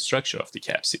crystal structure of the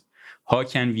capsid? How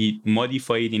can we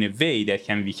modify it in a way that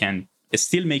we can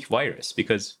still make virus,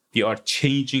 because we are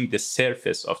changing the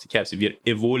surface of the capsid. We are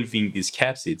evolving these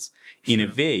capsids in a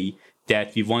way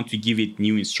that we want to give it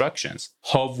new instructions.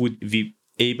 How would we be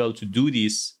able to do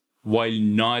this while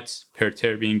not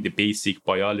perturbing the basic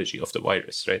biology of the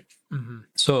virus, right?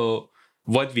 So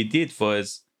what we did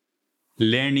was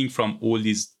learning from all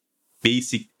these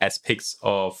basic aspects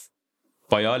of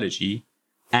biology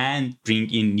and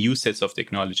bring in new sets of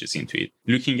technologies into it,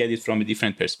 looking at it from a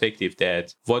different perspective,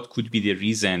 that what could be the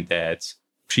reason that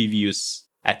previous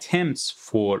attempts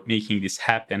for making this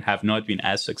happen have not been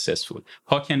as successful?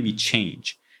 How can we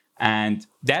change? And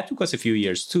that took us a few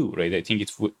years too, right? I think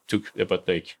it took about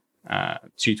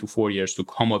 3 to 4 years to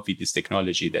come up with this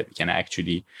technology that we can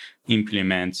actually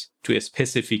implement to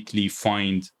specifically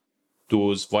find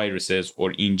those viruses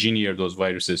or engineer those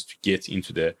viruses to get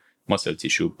into the muscle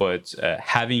tissue. But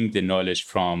having the knowledge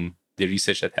from the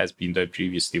research that has been done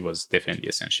previously was definitely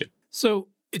essential. So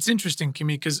it's interesting,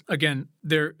 Kimi, because again,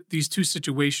 these two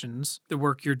situations, the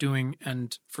work you're doing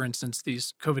and, for instance,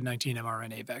 these COVID-19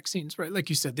 mRNA vaccines, right? Like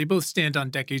you said, they both stand on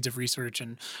decades of research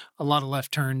and a lot of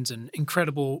left turns and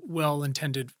incredible,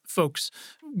 well-intended folks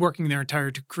working their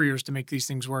entire careers to make these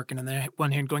things work. And on the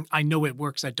one hand going, I know it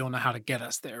works, I don't know how to get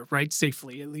us there, right?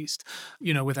 Safely, at least,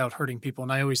 without hurting people.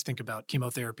 And I always think about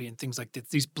chemotherapy and things like this,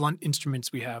 these blunt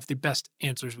instruments we have, the best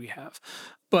answers we have.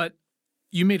 But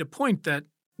you made a point that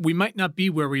we might not be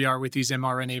where we are with these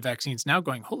mRNA vaccines now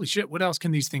going, holy shit, what else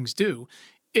can these things do?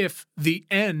 If the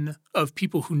N of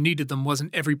people who needed them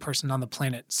wasn't every person on the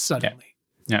planet suddenly.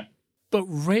 Yeah. But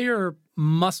rare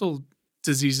muscle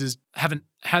diseases haven't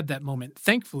had that moment,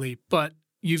 thankfully, but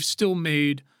you've still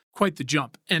made quite the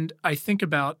jump. And I think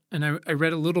about, and I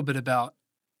read a little bit about,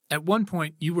 at one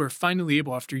point you were finally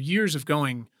able, after years of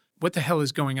going, what the hell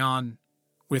is going on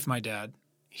with my dad?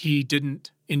 He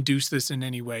didn't induce this in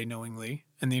any way knowingly.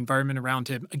 And the environment around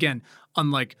him, again,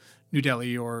 unlike New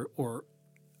Delhi or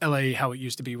LA, how it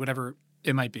used to be, whatever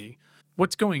it might be,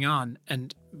 what's going on?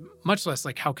 And much less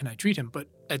like, how can I treat him? But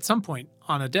at some point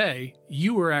on a day,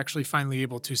 you were actually finally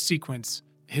able to sequence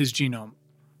his genome.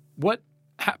 What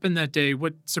happened that day?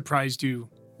 What surprised you?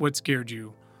 What scared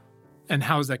you? And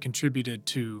how has that contributed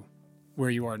to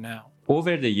where you are now?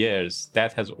 Over the years,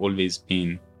 that has always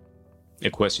been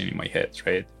a question in my head,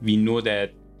 right? We know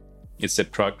that it's a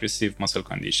progressive muscle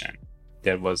condition.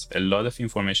 There was a lot of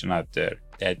information out there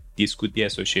that this could be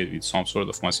associated with some sort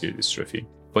of muscular dystrophy,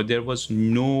 but there was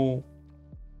no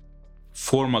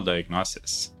formal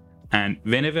diagnosis. And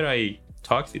whenever I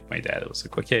talked with my dad, I was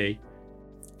like, okay,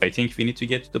 I think we need to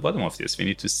get to the bottom of this. We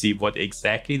need to see what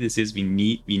exactly this is. We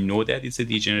know that it's a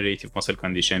degenerative muscle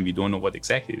condition. We don't know what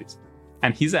exactly it is.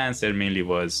 And his answer mainly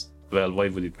was, well, why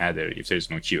would it matter if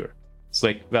there's no cure? It's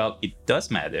like, well, it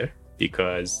does matter,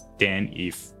 because then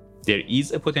if there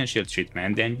is a potential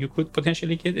treatment, then you could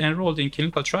potentially get enrolled in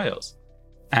clinical trials.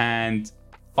 And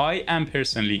I am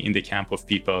personally in the camp of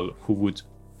people who would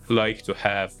like to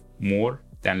have more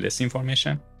than less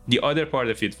information. The other part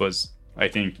of it was, I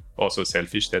think, also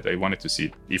selfish, that I wanted to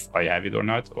see if I have it or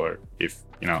not, or if,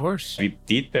 Of course. We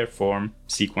did perform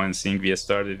sequencing. We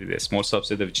started with a small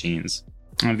subset of genes,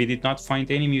 and we did not find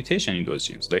any mutation in those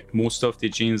genes, like most of the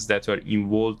genes that are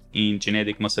involved in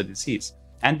genetic muscle disease.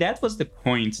 And that was the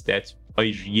point that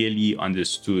I really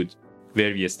understood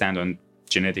where we stand on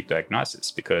genetic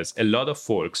diagnosis, because a lot of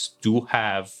folks do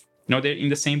have, they're in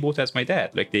the same boat as my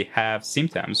dad. Like, they have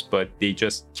symptoms, but they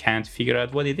just can't figure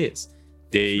out what it is.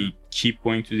 They keep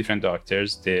going to different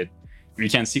doctors. We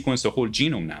can sequence the whole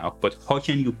genome now, but how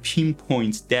can you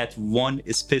pinpoint that one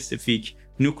specific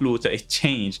nucleotide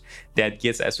change that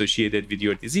gets associated with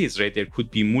your disease, right? There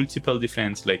could be multiple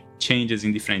different changes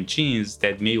in different genes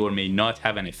that may or may not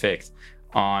have an effect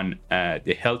on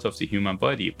the health of the human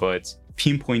body, but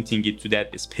pinpointing it to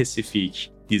that specific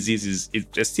disease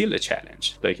is still a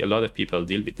challenge. Like a lot of people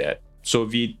deal with that. So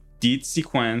we did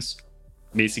sequence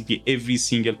basically every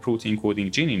single protein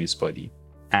coding gene in his body,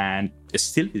 and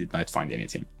still we did not find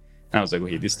anything. And I was like,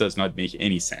 okay, this does not make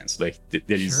any sense. Like there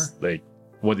is like,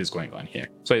 what is going on here?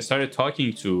 So I started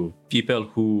talking to people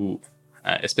who,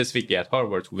 specifically at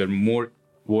Harvard, who were more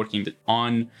working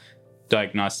on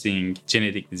diagnosing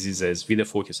genetic diseases with a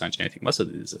focus on genetic muscle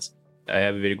diseases. I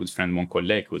have a very good friend, Monko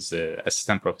Lek, who's an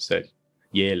assistant professor at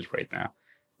Yale right now.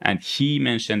 And he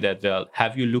mentioned that, well,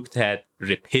 have you looked at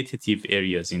repetitive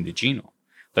areas in the genome?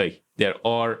 Like there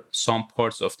are some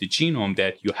parts of the genome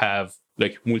that you have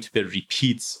like multiple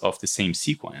repeats of the same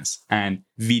sequence. And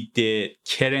with the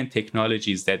current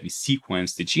technologies that we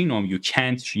sequence the genome, you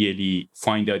can't really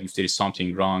find out if there is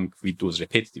something wrong with those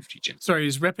repetitive regions. Sorry,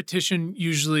 is repetition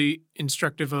usually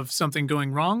instructive of something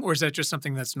going wrong, or is that just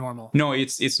something that's normal? No,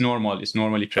 it's normal. It's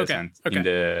normally present in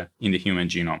the human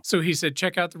genome. So he said,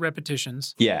 check out the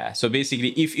repetitions. Yeah. So basically,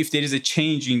 if there is a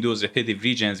change in those repetitive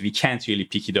regions, we can't really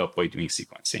pick it up by doing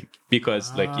sequencing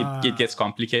because like it gets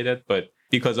complicated, but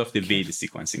because of the way the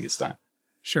sequencing is done.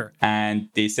 Sure. And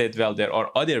they said, well, there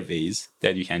are other ways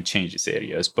that you can change these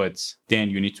areas, but then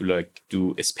you need to like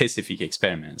do specific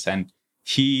experiments. And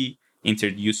he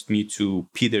introduced me to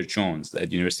Peter Jones at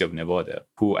the University of Nevada,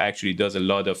 who actually does a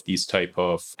lot of these type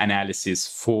of analysis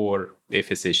for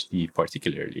FSHD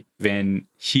particularly. When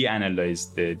he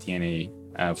analyzed the DNA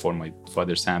for my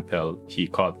father's sample, he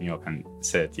called me up and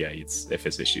said, yeah, it's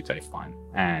FSHD type 1.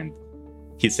 And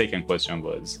his second question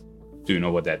was, do you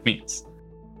know what that means?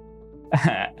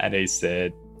 And I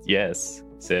said, yes.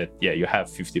 He said, yeah, you have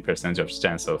 50% of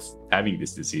chance of having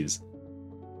this disease.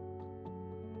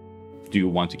 Do you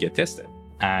want to get tested?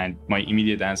 And my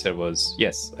immediate answer was,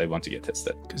 yes, I want to get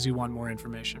tested. Because you want more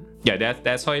information. Yeah,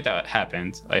 that's how it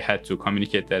happened. I had to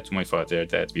communicate that to my father,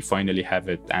 that we finally have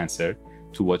an answer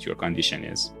to what your condition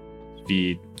is.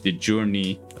 The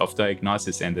journey of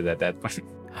diagnosis ended at that point.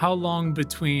 How long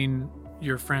between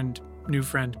your new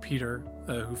friend Peter,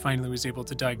 who finally was able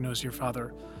to diagnose your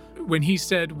father, when he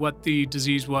said what the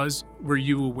disease was, were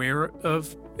you aware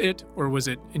of it, or was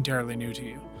it entirely new to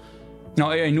you?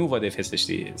 No, I knew what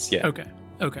FSHD is, yeah.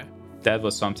 Okay. That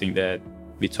was something that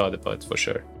we thought about for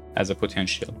sure as a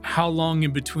potential. How long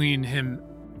in between him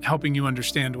helping you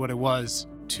understand what it was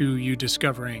to you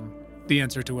discovering the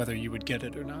answer to whether you would get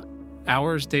it or not?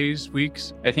 Hours, days,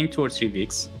 weeks? I think 2 or 3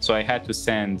 weeks. So I had to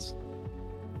send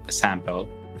a sample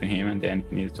to him, and then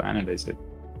he needed to analyze it.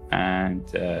 And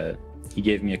he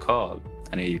gave me a call,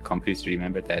 and I completely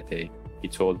remember that day. He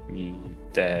told me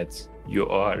that you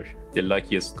are the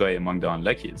luckiest guy among the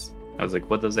unluckiest. I was like,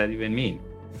 what does that even mean?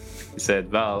 He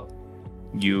said, well,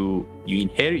 you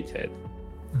inherited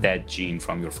that gene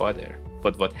from your father.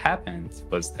 But what happened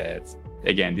was that,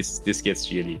 again, this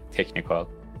gets really technical,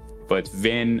 but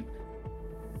when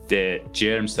the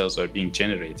germ cells are being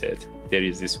generated, there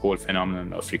is this whole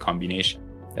phenomenon of recombination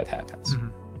that happens. Mm-hmm.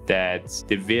 That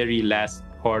the very last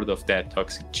part of that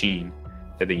toxic gene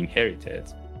that they inherited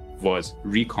was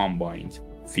recombined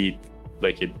with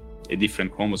like a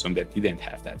different chromosome that didn't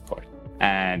have that part.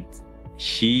 And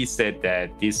he said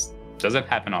that this doesn't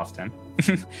happen often.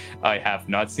 I have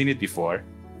not seen it before,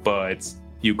 but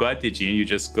you got the gene, you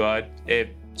just got a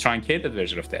truncated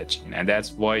version of that gene, and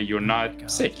that's why you're not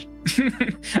sick.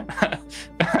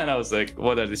 And I was like,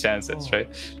 what are the chances, right?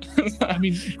 I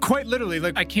mean, quite literally,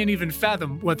 like I can't even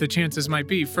fathom what the chances might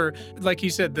be for, like he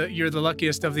said, that you're the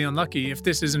luckiest of the unlucky. If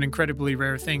this is an incredibly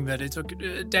rare thing that it took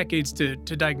decades to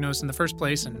diagnose in the first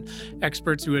place, and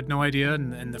experts who had no idea,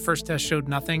 and the first test showed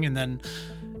nothing, and then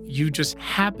you just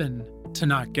happen to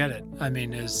not get it, I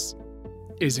mean, is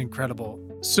incredible.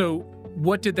 So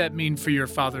what did that mean for your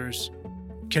father's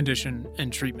condition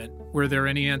and treatment? Were there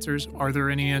any answers? Are there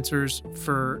any answers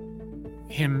for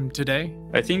him today?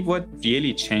 I think what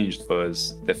really changed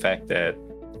was the fact that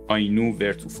I knew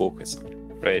where to focus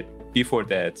on, right? Before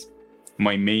that,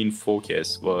 my main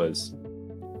focus was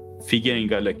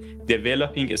figuring out, like,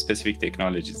 developing specific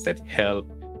technologies that help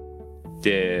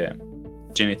the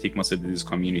genetic muscle disease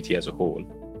community as a whole.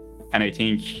 And I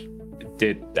think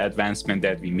the advancement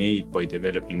that we made by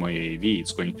developing MyAAV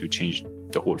is going to change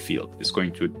the whole field. It's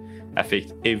going to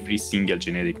affect every single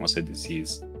genetic muscle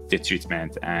disease, the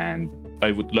treatment. And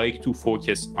I would like to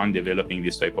focus on developing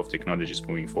this type of technologies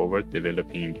moving forward,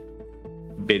 developing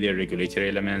better regulatory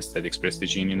elements that express the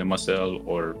gene in the muscle,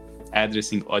 or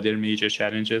addressing other major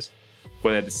challenges.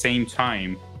 But at the same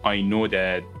time, I know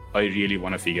that I really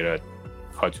want to figure out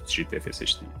how to treat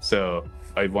FSHD. So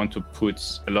I want to put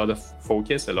a lot of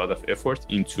focus, a lot of effort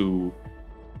into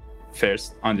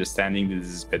first understanding the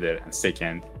disease better, and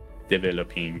second,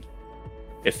 developing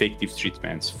effective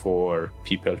treatments for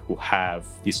people who have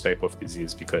this type of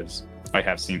disease, because I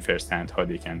have seen firsthand how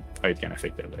it can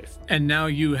affect their life. And now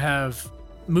you have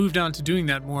moved on to doing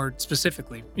that more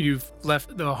specifically. You've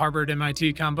left the Harvard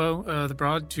MIT combo, the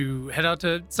Broad, to head out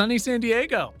to sunny San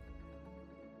Diego.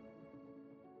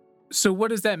 So what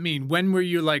does that mean? When were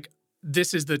you like,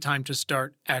 this is the time to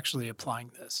start actually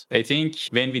applying this? I think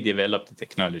when we developed the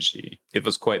technology, it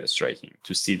was quite striking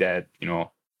to see that,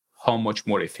 how much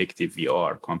more effective we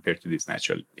are compared to these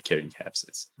natural occurring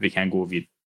capsids. We can go with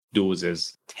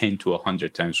doses 10 to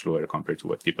 100 times lower compared to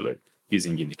what people are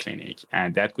using in the clinic.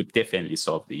 And that could definitely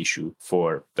solve the issue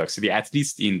for toxicity. At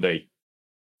least in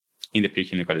the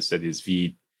preclinical studies,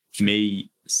 we may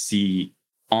see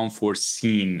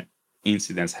unforeseen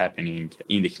incidents happening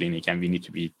in the clinic, and we need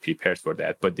to be prepared for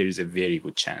that. But there is a very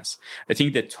good chance. I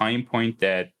think the time point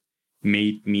that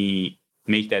made me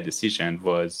make that decision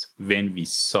was when we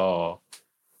saw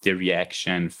the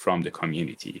reaction from the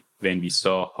community, when we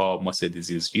saw how muscle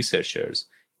disease researchers,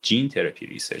 gene therapy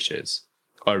researchers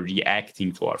are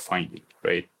reacting to our finding,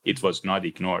 right? It was not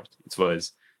ignored. It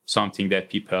was something that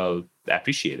people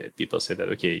appreciated. People said that,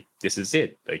 okay, this is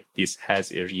it. Like, this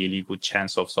has a really good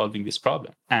chance of solving this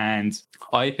problem. And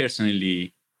I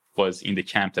personally was in the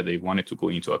camp that I wanted to go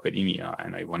into academia,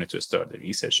 and I wanted to start a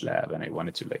research lab, and I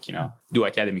wanted to do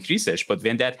academic research. But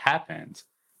when that happened,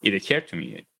 it occurred to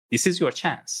me, this is your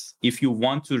chance. If you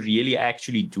want to really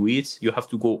actually do it, you have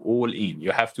to go all in.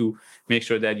 You have to make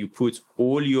sure that you put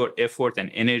all your effort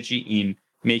and energy in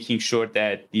making sure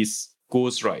that this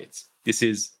goes right. This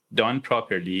is done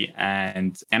properly,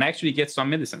 and actually get some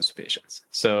medicines to patients.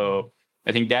 So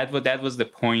I think that was the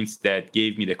point that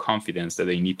gave me the confidence that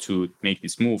I need to make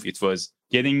this move. It was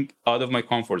getting out of my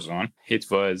comfort zone. It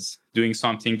was doing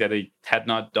something that I had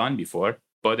not done before,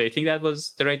 but I think that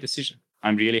was the right decision.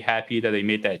 I'm really happy that I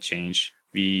made that change.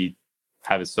 We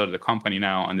have started a company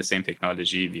now on the same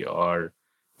technology. We are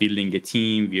building a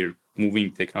team. We're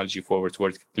moving technology forward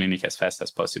towards the clinic as fast as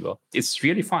possible. It's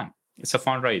really fun. It's a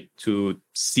fun ride to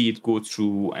see it go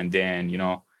through, and then,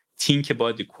 think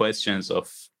about the questions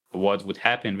of what would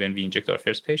happen when we inject our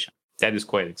first patient. That is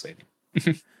quite exciting.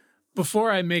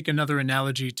 Before I make another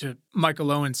analogy to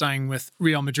Michael Owen signing with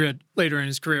Real Madrid later in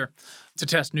his career to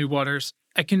test new waters,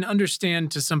 I can understand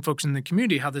to some folks in the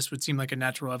community how this would seem like a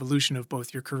natural evolution of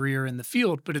both your career and the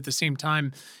field. But at the same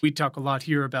time, we talk a lot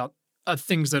here about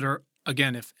things that are,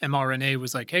 again, if mRNA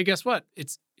was like, hey, guess what?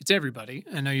 It's everybody.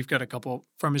 I know you've got a couple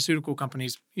pharmaceutical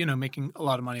companies, making a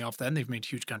lot of money off that, and they've made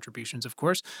huge contributions, of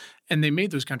course. And they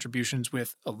made those contributions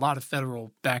with a lot of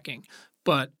federal backing.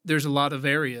 But there's a lot of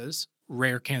areas,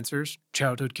 rare cancers,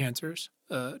 childhood cancers,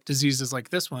 diseases like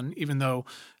this one, even though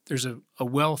there's a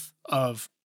wealth of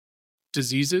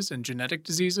diseases and genetic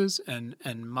diseases and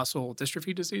muscle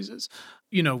dystrophy diseases,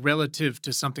 relative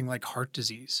to something like heart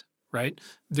disease, right?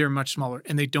 They're much smaller,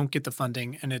 and they don't get the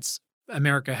funding. And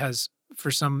America has,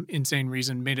 for some insane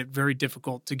reason, made it very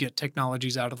difficult to get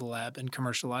technologies out of the lab and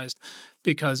commercialized,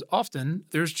 because often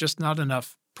there's just not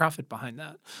enough profit behind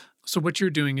that. So what you're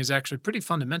doing is actually pretty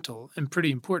fundamental and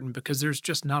pretty important, because there's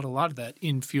just not a lot of that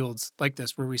in fields like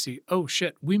this where we see, oh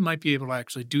shit, we might be able to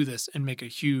actually do this and make a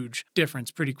huge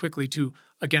difference pretty quickly to,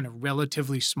 again, a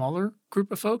relatively smaller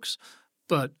group of folks,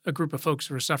 but a group of folks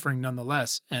who are suffering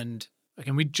nonetheless. And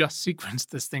again, we just sequenced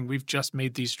this thing. We've just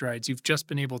made these strides. You've just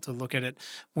been able to look at it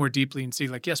more deeply and see,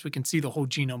 like, yes, we can see the whole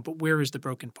genome, but where is the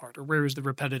broken part, or where is the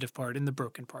repetitive part in the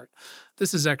broken part?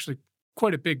 This is actually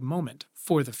quite a big moment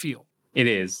for the field. It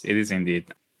is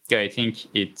indeed. Yeah, I think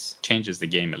it changes the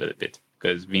game a little bit,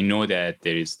 because we know that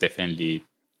there is definitely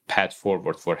path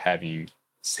forward for having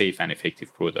safe and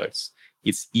effective products.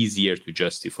 It's easier to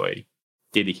justify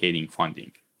dedicating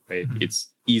funding, right? Mm-hmm.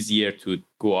 It's easier to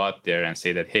go out there and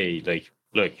say that, hey,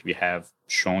 look, we have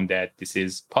shown that this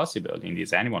is possible in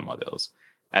these animal models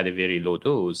at a very low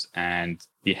dose, and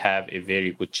we have a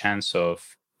very good chance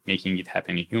of making it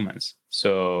happen in humans.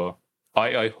 So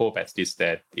I hope at least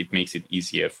that it makes it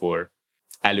easier for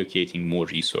allocating more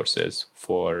resources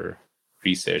for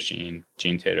research in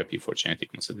gene therapy for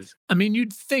genetic muscle disease. I mean,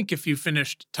 you'd think if you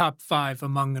finished top 5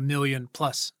 among 1 million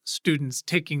plus students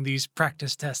taking these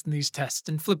practice tests and these tests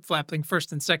and flip-flapping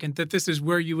first and second, that this is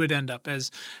where you would end up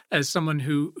as someone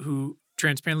who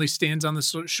transparently stands on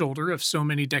the shoulder of so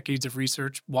many decades of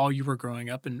research while you were growing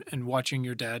up and watching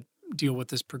your dad deal with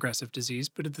this progressive disease.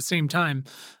 But at the same time,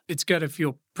 it's got to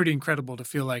feel pretty incredible to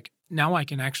feel like now I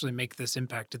can actually make this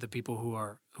impact to the people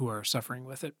who are suffering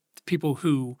with it. The people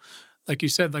who, like you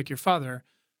said, like your father,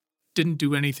 didn't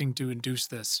do anything to induce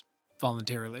this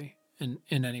voluntarily in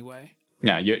any way.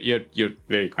 Yeah, you're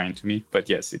very kind to me, but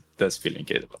yes, it does feel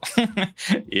incredible.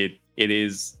 It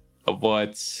is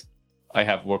what I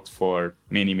have worked for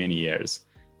many years,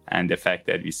 and the fact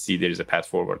that we see there is a path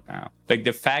forward now, like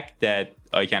the fact that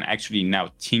I can actually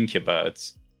now think about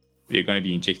we're going to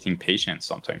be injecting patients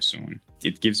sometime soon,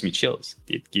 it gives me chills.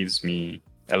 It gives me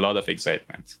a lot of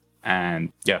excitement,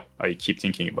 and yeah, I keep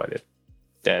thinking about it,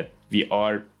 that we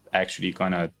are actually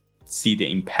going to see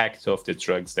the impact of the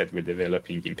drugs that we're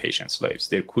developing in patients' lives.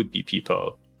 There could be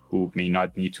people who may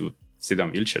not need to sit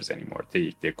on wheelchairs anymore.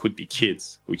 There could be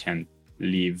kids who can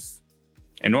live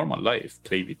a normal life,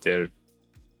 play with their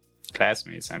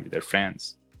classmates and with their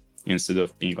friends instead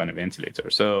of being on a ventilator.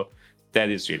 So that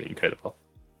is really incredible.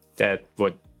 That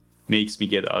what makes me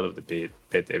get out of the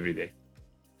bed every day.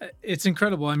 It's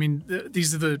incredible. I mean,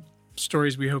 these are the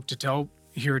stories we hope to tell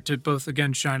here, to both,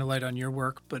 again, shine a light on your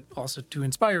work, but also to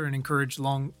inspire and encourage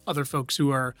along other folks who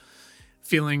are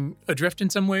feeling adrift in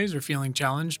some ways, or feeling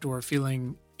challenged, or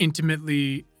feeling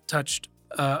intimately touched,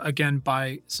 again,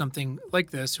 by something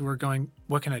like this, who are going,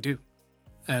 what can I do?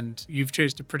 And you've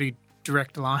chased a pretty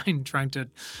direct line trying to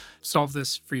solve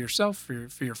this for yourself,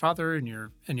 for your father and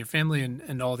your family,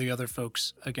 and all the other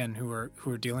folks, again, who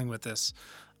are dealing with this.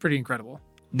 Pretty incredible.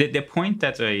 The point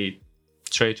that I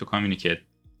try to communicate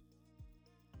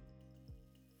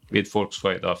with folks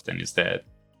quite often is that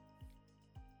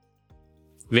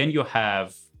when you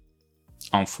have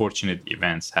unfortunate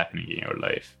events happening in your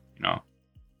life,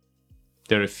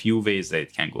 there are a few ways that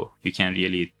it can go. You can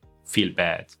really feel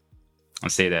bad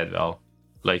and say that, well,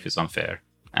 life is unfair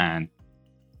and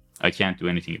I can't do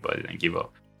anything about it, and give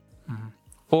up. Mm-hmm.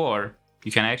 Or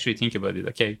you can actually think about it,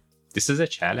 okay, this is a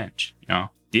challenge.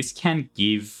 This can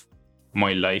give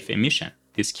my life a mission.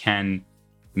 This can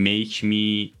make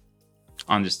me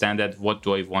understand that what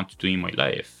do I want to do in my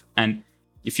life. And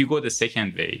if you go the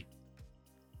second way,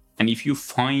 and if you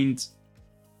find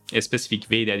a specific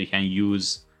way that you can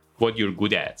use what you're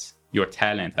good at, your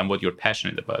talent, and what you're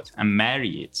passionate about, and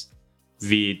marry it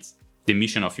with the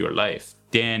mission of your life,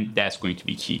 then that's going to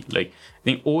be key. Like, I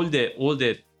think all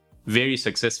the very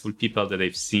successful people that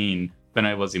I've seen when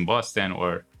I was in Boston,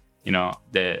 or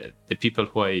the people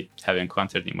who I have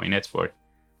encountered in my network,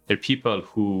 they're people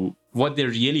who, what they're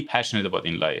really passionate about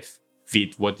in life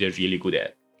with what they're really good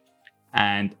at.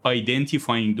 And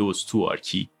identifying those two are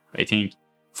key. I think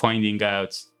finding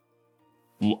out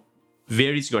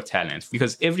where is your talent,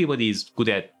 because everybody is good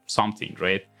at something,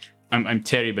 right? I'm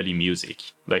terrible in music.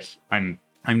 Like, I'm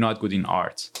not good in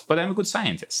art, but I'm a good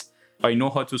scientist. I know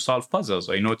how to solve puzzles.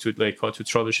 I know how to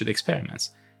troubleshoot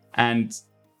experiments. And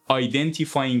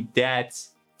identifying that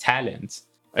talent,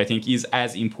 I think, is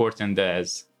as important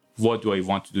as what do I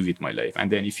want to do with my life.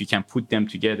 And then if you can put them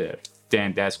together,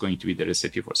 then that's going to be the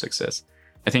recipe for success.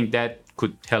 I think that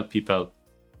could help people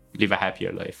live a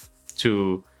happier life,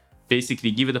 to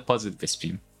basically give it a positive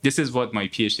spin. This is what my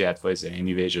PhD advisor,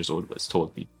 Amy Wagers, always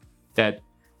told me, that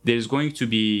there's going to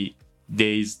be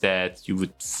days that you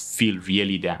would feel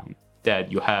really down,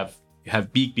 that you have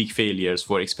big failures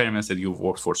for experiments that you've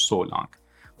worked for so long.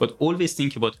 But always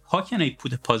think about, how can I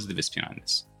put a positive spin on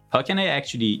this? How can I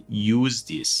actually use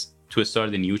this to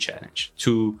start a new challenge,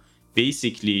 to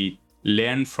basically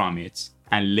learn from it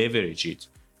and leverage it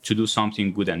to do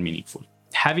something good and meaningful?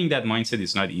 Having that mindset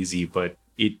is not easy, but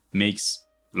it makes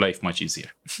life much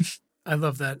easier. I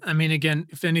love that. I mean, again,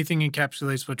 if anything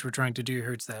encapsulates what we're trying to do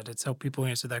here, it's that. It's help people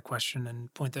answer that question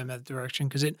and point them in that direction.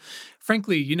 Because it,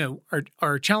 frankly,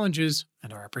 our challenges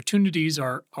and our opportunities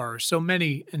are so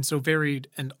many and so varied,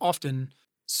 and often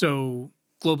so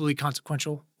globally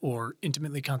consequential or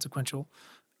intimately consequential.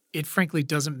 It frankly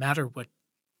doesn't matter what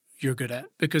you're good at,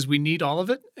 because we need all of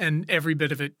it, and every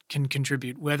bit of it can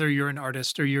contribute, whether you're an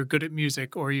artist or you're good at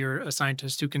music or you're a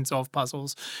scientist who can solve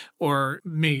puzzles, or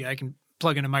me, I can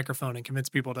plug in a microphone and convince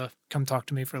people to come talk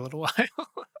to me for a little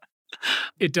while.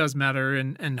 It does matter,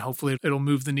 and hopefully it'll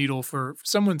move the needle for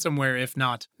someone somewhere, if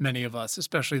not many of us,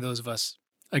 especially those of us,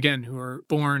 again, who are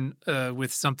born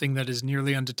with something that is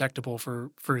nearly undetectable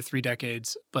for 3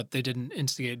 decades, but they didn't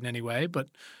instigate in any way, but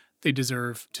they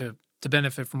deserve to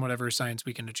benefit from whatever science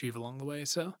we can achieve along the way.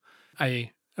 So I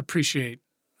appreciate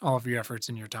all of your efforts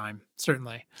and your time,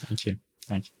 certainly. Thank you.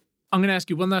 I'm going to ask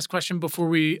you one last question before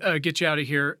we get you out of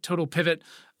here. Total pivot.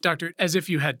 Doctor, as if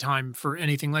you had time for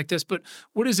anything like this, but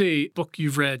what is a book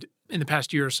you've read in the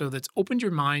past year or so that's opened your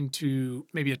mind to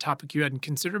maybe a topic you hadn't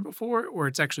considered before, or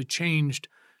it's actually changed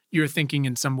your thinking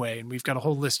in some way? And we've got a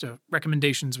whole list of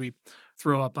recommendations we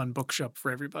throw up on Bookshop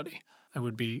for everybody. I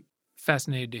would be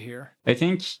fascinated to hear. I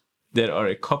think there are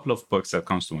a couple of books that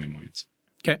comes to my mind.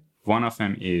 Okay. One of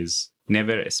them is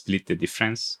Never Split the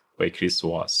Difference by Chris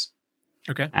Voss.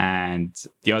 Okay. And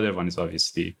the other one is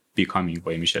obviously Becoming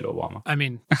by Michelle Obama. I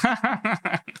mean,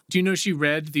 do you know she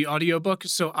read the audiobook?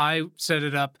 So I set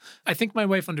it up. I think my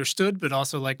wife understood, but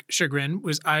also like chagrin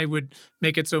was I would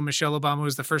make it so Michelle Obama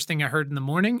was the first thing I heard in the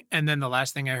morning and then the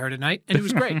last thing I heard at night. And it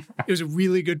was great. It was a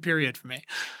really good period for me.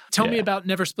 Tell me about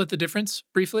Never Split the Difference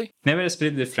briefly. Never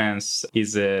Split the Difference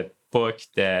is a book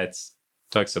that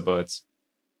talks about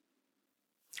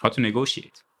how to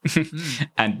negotiate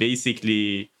and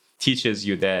basically teaches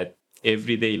you that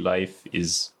everyday life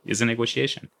is a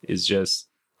negotiation. It's just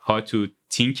how to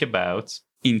think about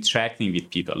interacting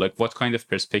with people, like what kind of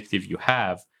perspective you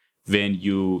have when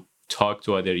you talk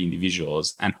to other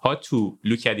individuals and how to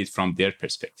look at it from their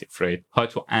perspective, right? How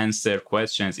to answer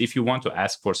questions. If you want to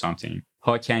ask for something,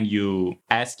 how can you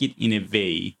ask it in a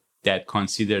way that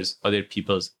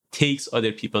takes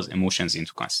other people's emotions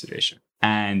into consideration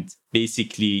and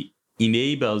basically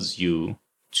enables you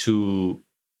to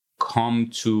come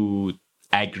to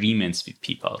agreements with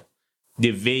people.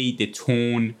 The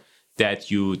tone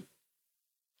that you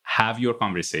have your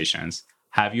conversations,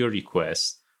 have your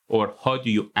requests, or how do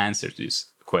you answer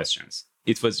these questions?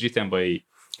 It was written by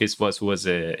who was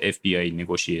a FBI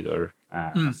negotiator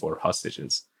for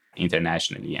hostages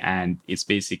internationally. And it's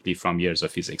basically from years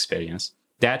of his experience.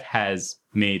 That has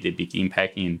made a big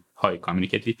impact in how I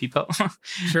communicate with people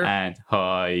and how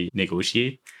I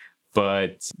negotiate.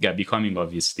 But Becoming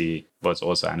obviously was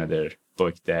also another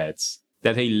book that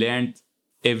I learned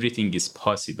everything is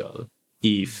possible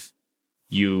if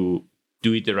you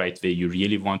do it the right way, you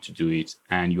really want to do it,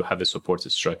 and you have a support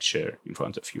structure in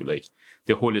front of you. Like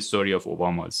the whole story of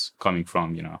Obama's coming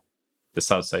from, the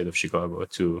south side of Chicago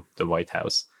to the White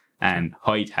House and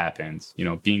how it happened,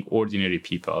 being ordinary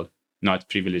people, not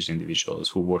privileged individuals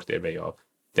who work their way up.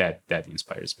 That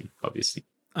inspires me, obviously.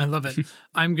 I love it.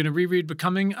 I'm going to reread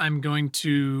Becoming. I'm going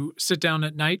to sit down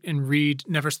at night and read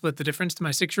Never Split the Difference to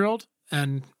my 6-year-old,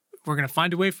 and we're going to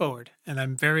find a way forward. And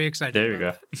I'm very excited. There you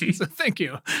go. So thank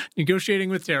you. Negotiating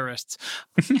with terrorists.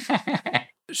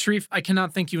 Sharif, I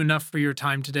cannot thank you enough for your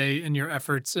time today and your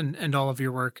efforts and all of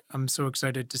your work. I'm so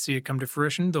excited to see it come to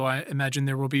fruition, though I imagine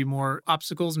there will be more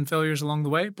obstacles and failures along the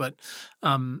way, but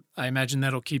I imagine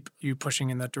that'll keep you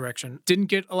pushing in that direction. Didn't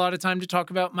get a lot of time to talk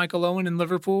about Michael Owen in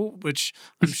Liverpool, which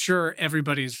I'm sure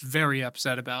everybody's very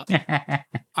upset about.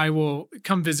 I will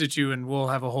come visit you and we'll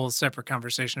have a whole separate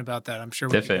conversation about that. I'm sure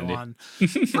we can go on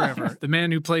forever. The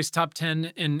man who placed top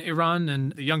 10 in Iran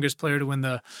and the youngest player to win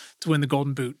the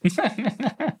Golden Boot.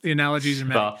 The analogies are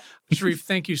many. Well, Sharif,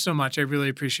 thank you so much. I really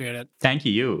appreciate it. Thank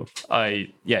you.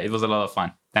 It was a lot of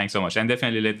fun. Thanks so much. And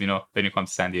definitely let me know when you come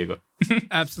to San Diego.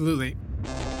 Absolutely.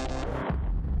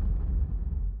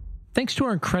 Thanks to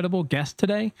our incredible guest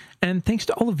today, and thanks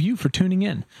to all of you for tuning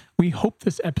in. We hope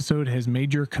this episode has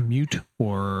made your commute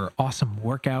or awesome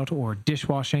workout or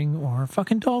dishwashing or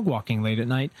fucking dog walking late at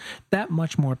night that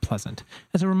much more pleasant.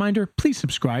 As a reminder, please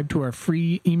subscribe to our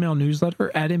free email newsletter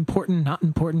at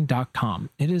importantnotimportant.com.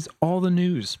 It is all the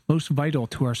news most vital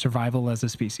to our survival as a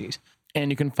species.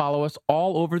 And you can follow us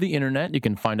all over the internet. You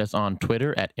can find us on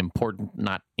Twitter at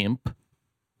importantnotimp.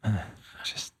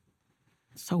 Just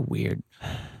so weird.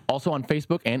 Also on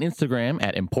Facebook and Instagram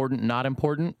at Important Not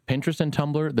Important. Pinterest and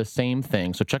Tumblr, the same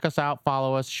thing. So check us out,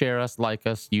 follow us, share us, like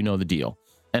us. You know the deal.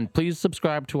 And please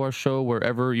subscribe to our show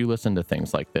wherever you listen to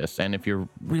things like this. And if you're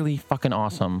really fucking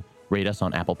awesome, rate us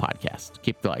on Apple Podcasts.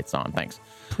 Keep the lights on. Thanks.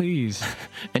 Please.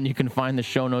 And you can find the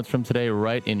show notes from today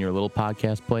right in your little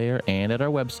podcast player and at our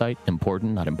website,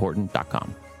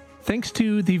 importantnotimportant.com. Thanks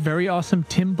to the very awesome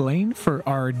Tim Blaine for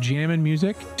our jammin'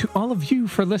 music, to all of you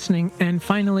for listening, and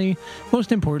finally,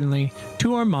 most importantly,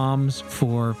 to our moms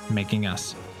for making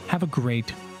us. Have a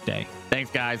great day.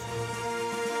 Thanks, guys.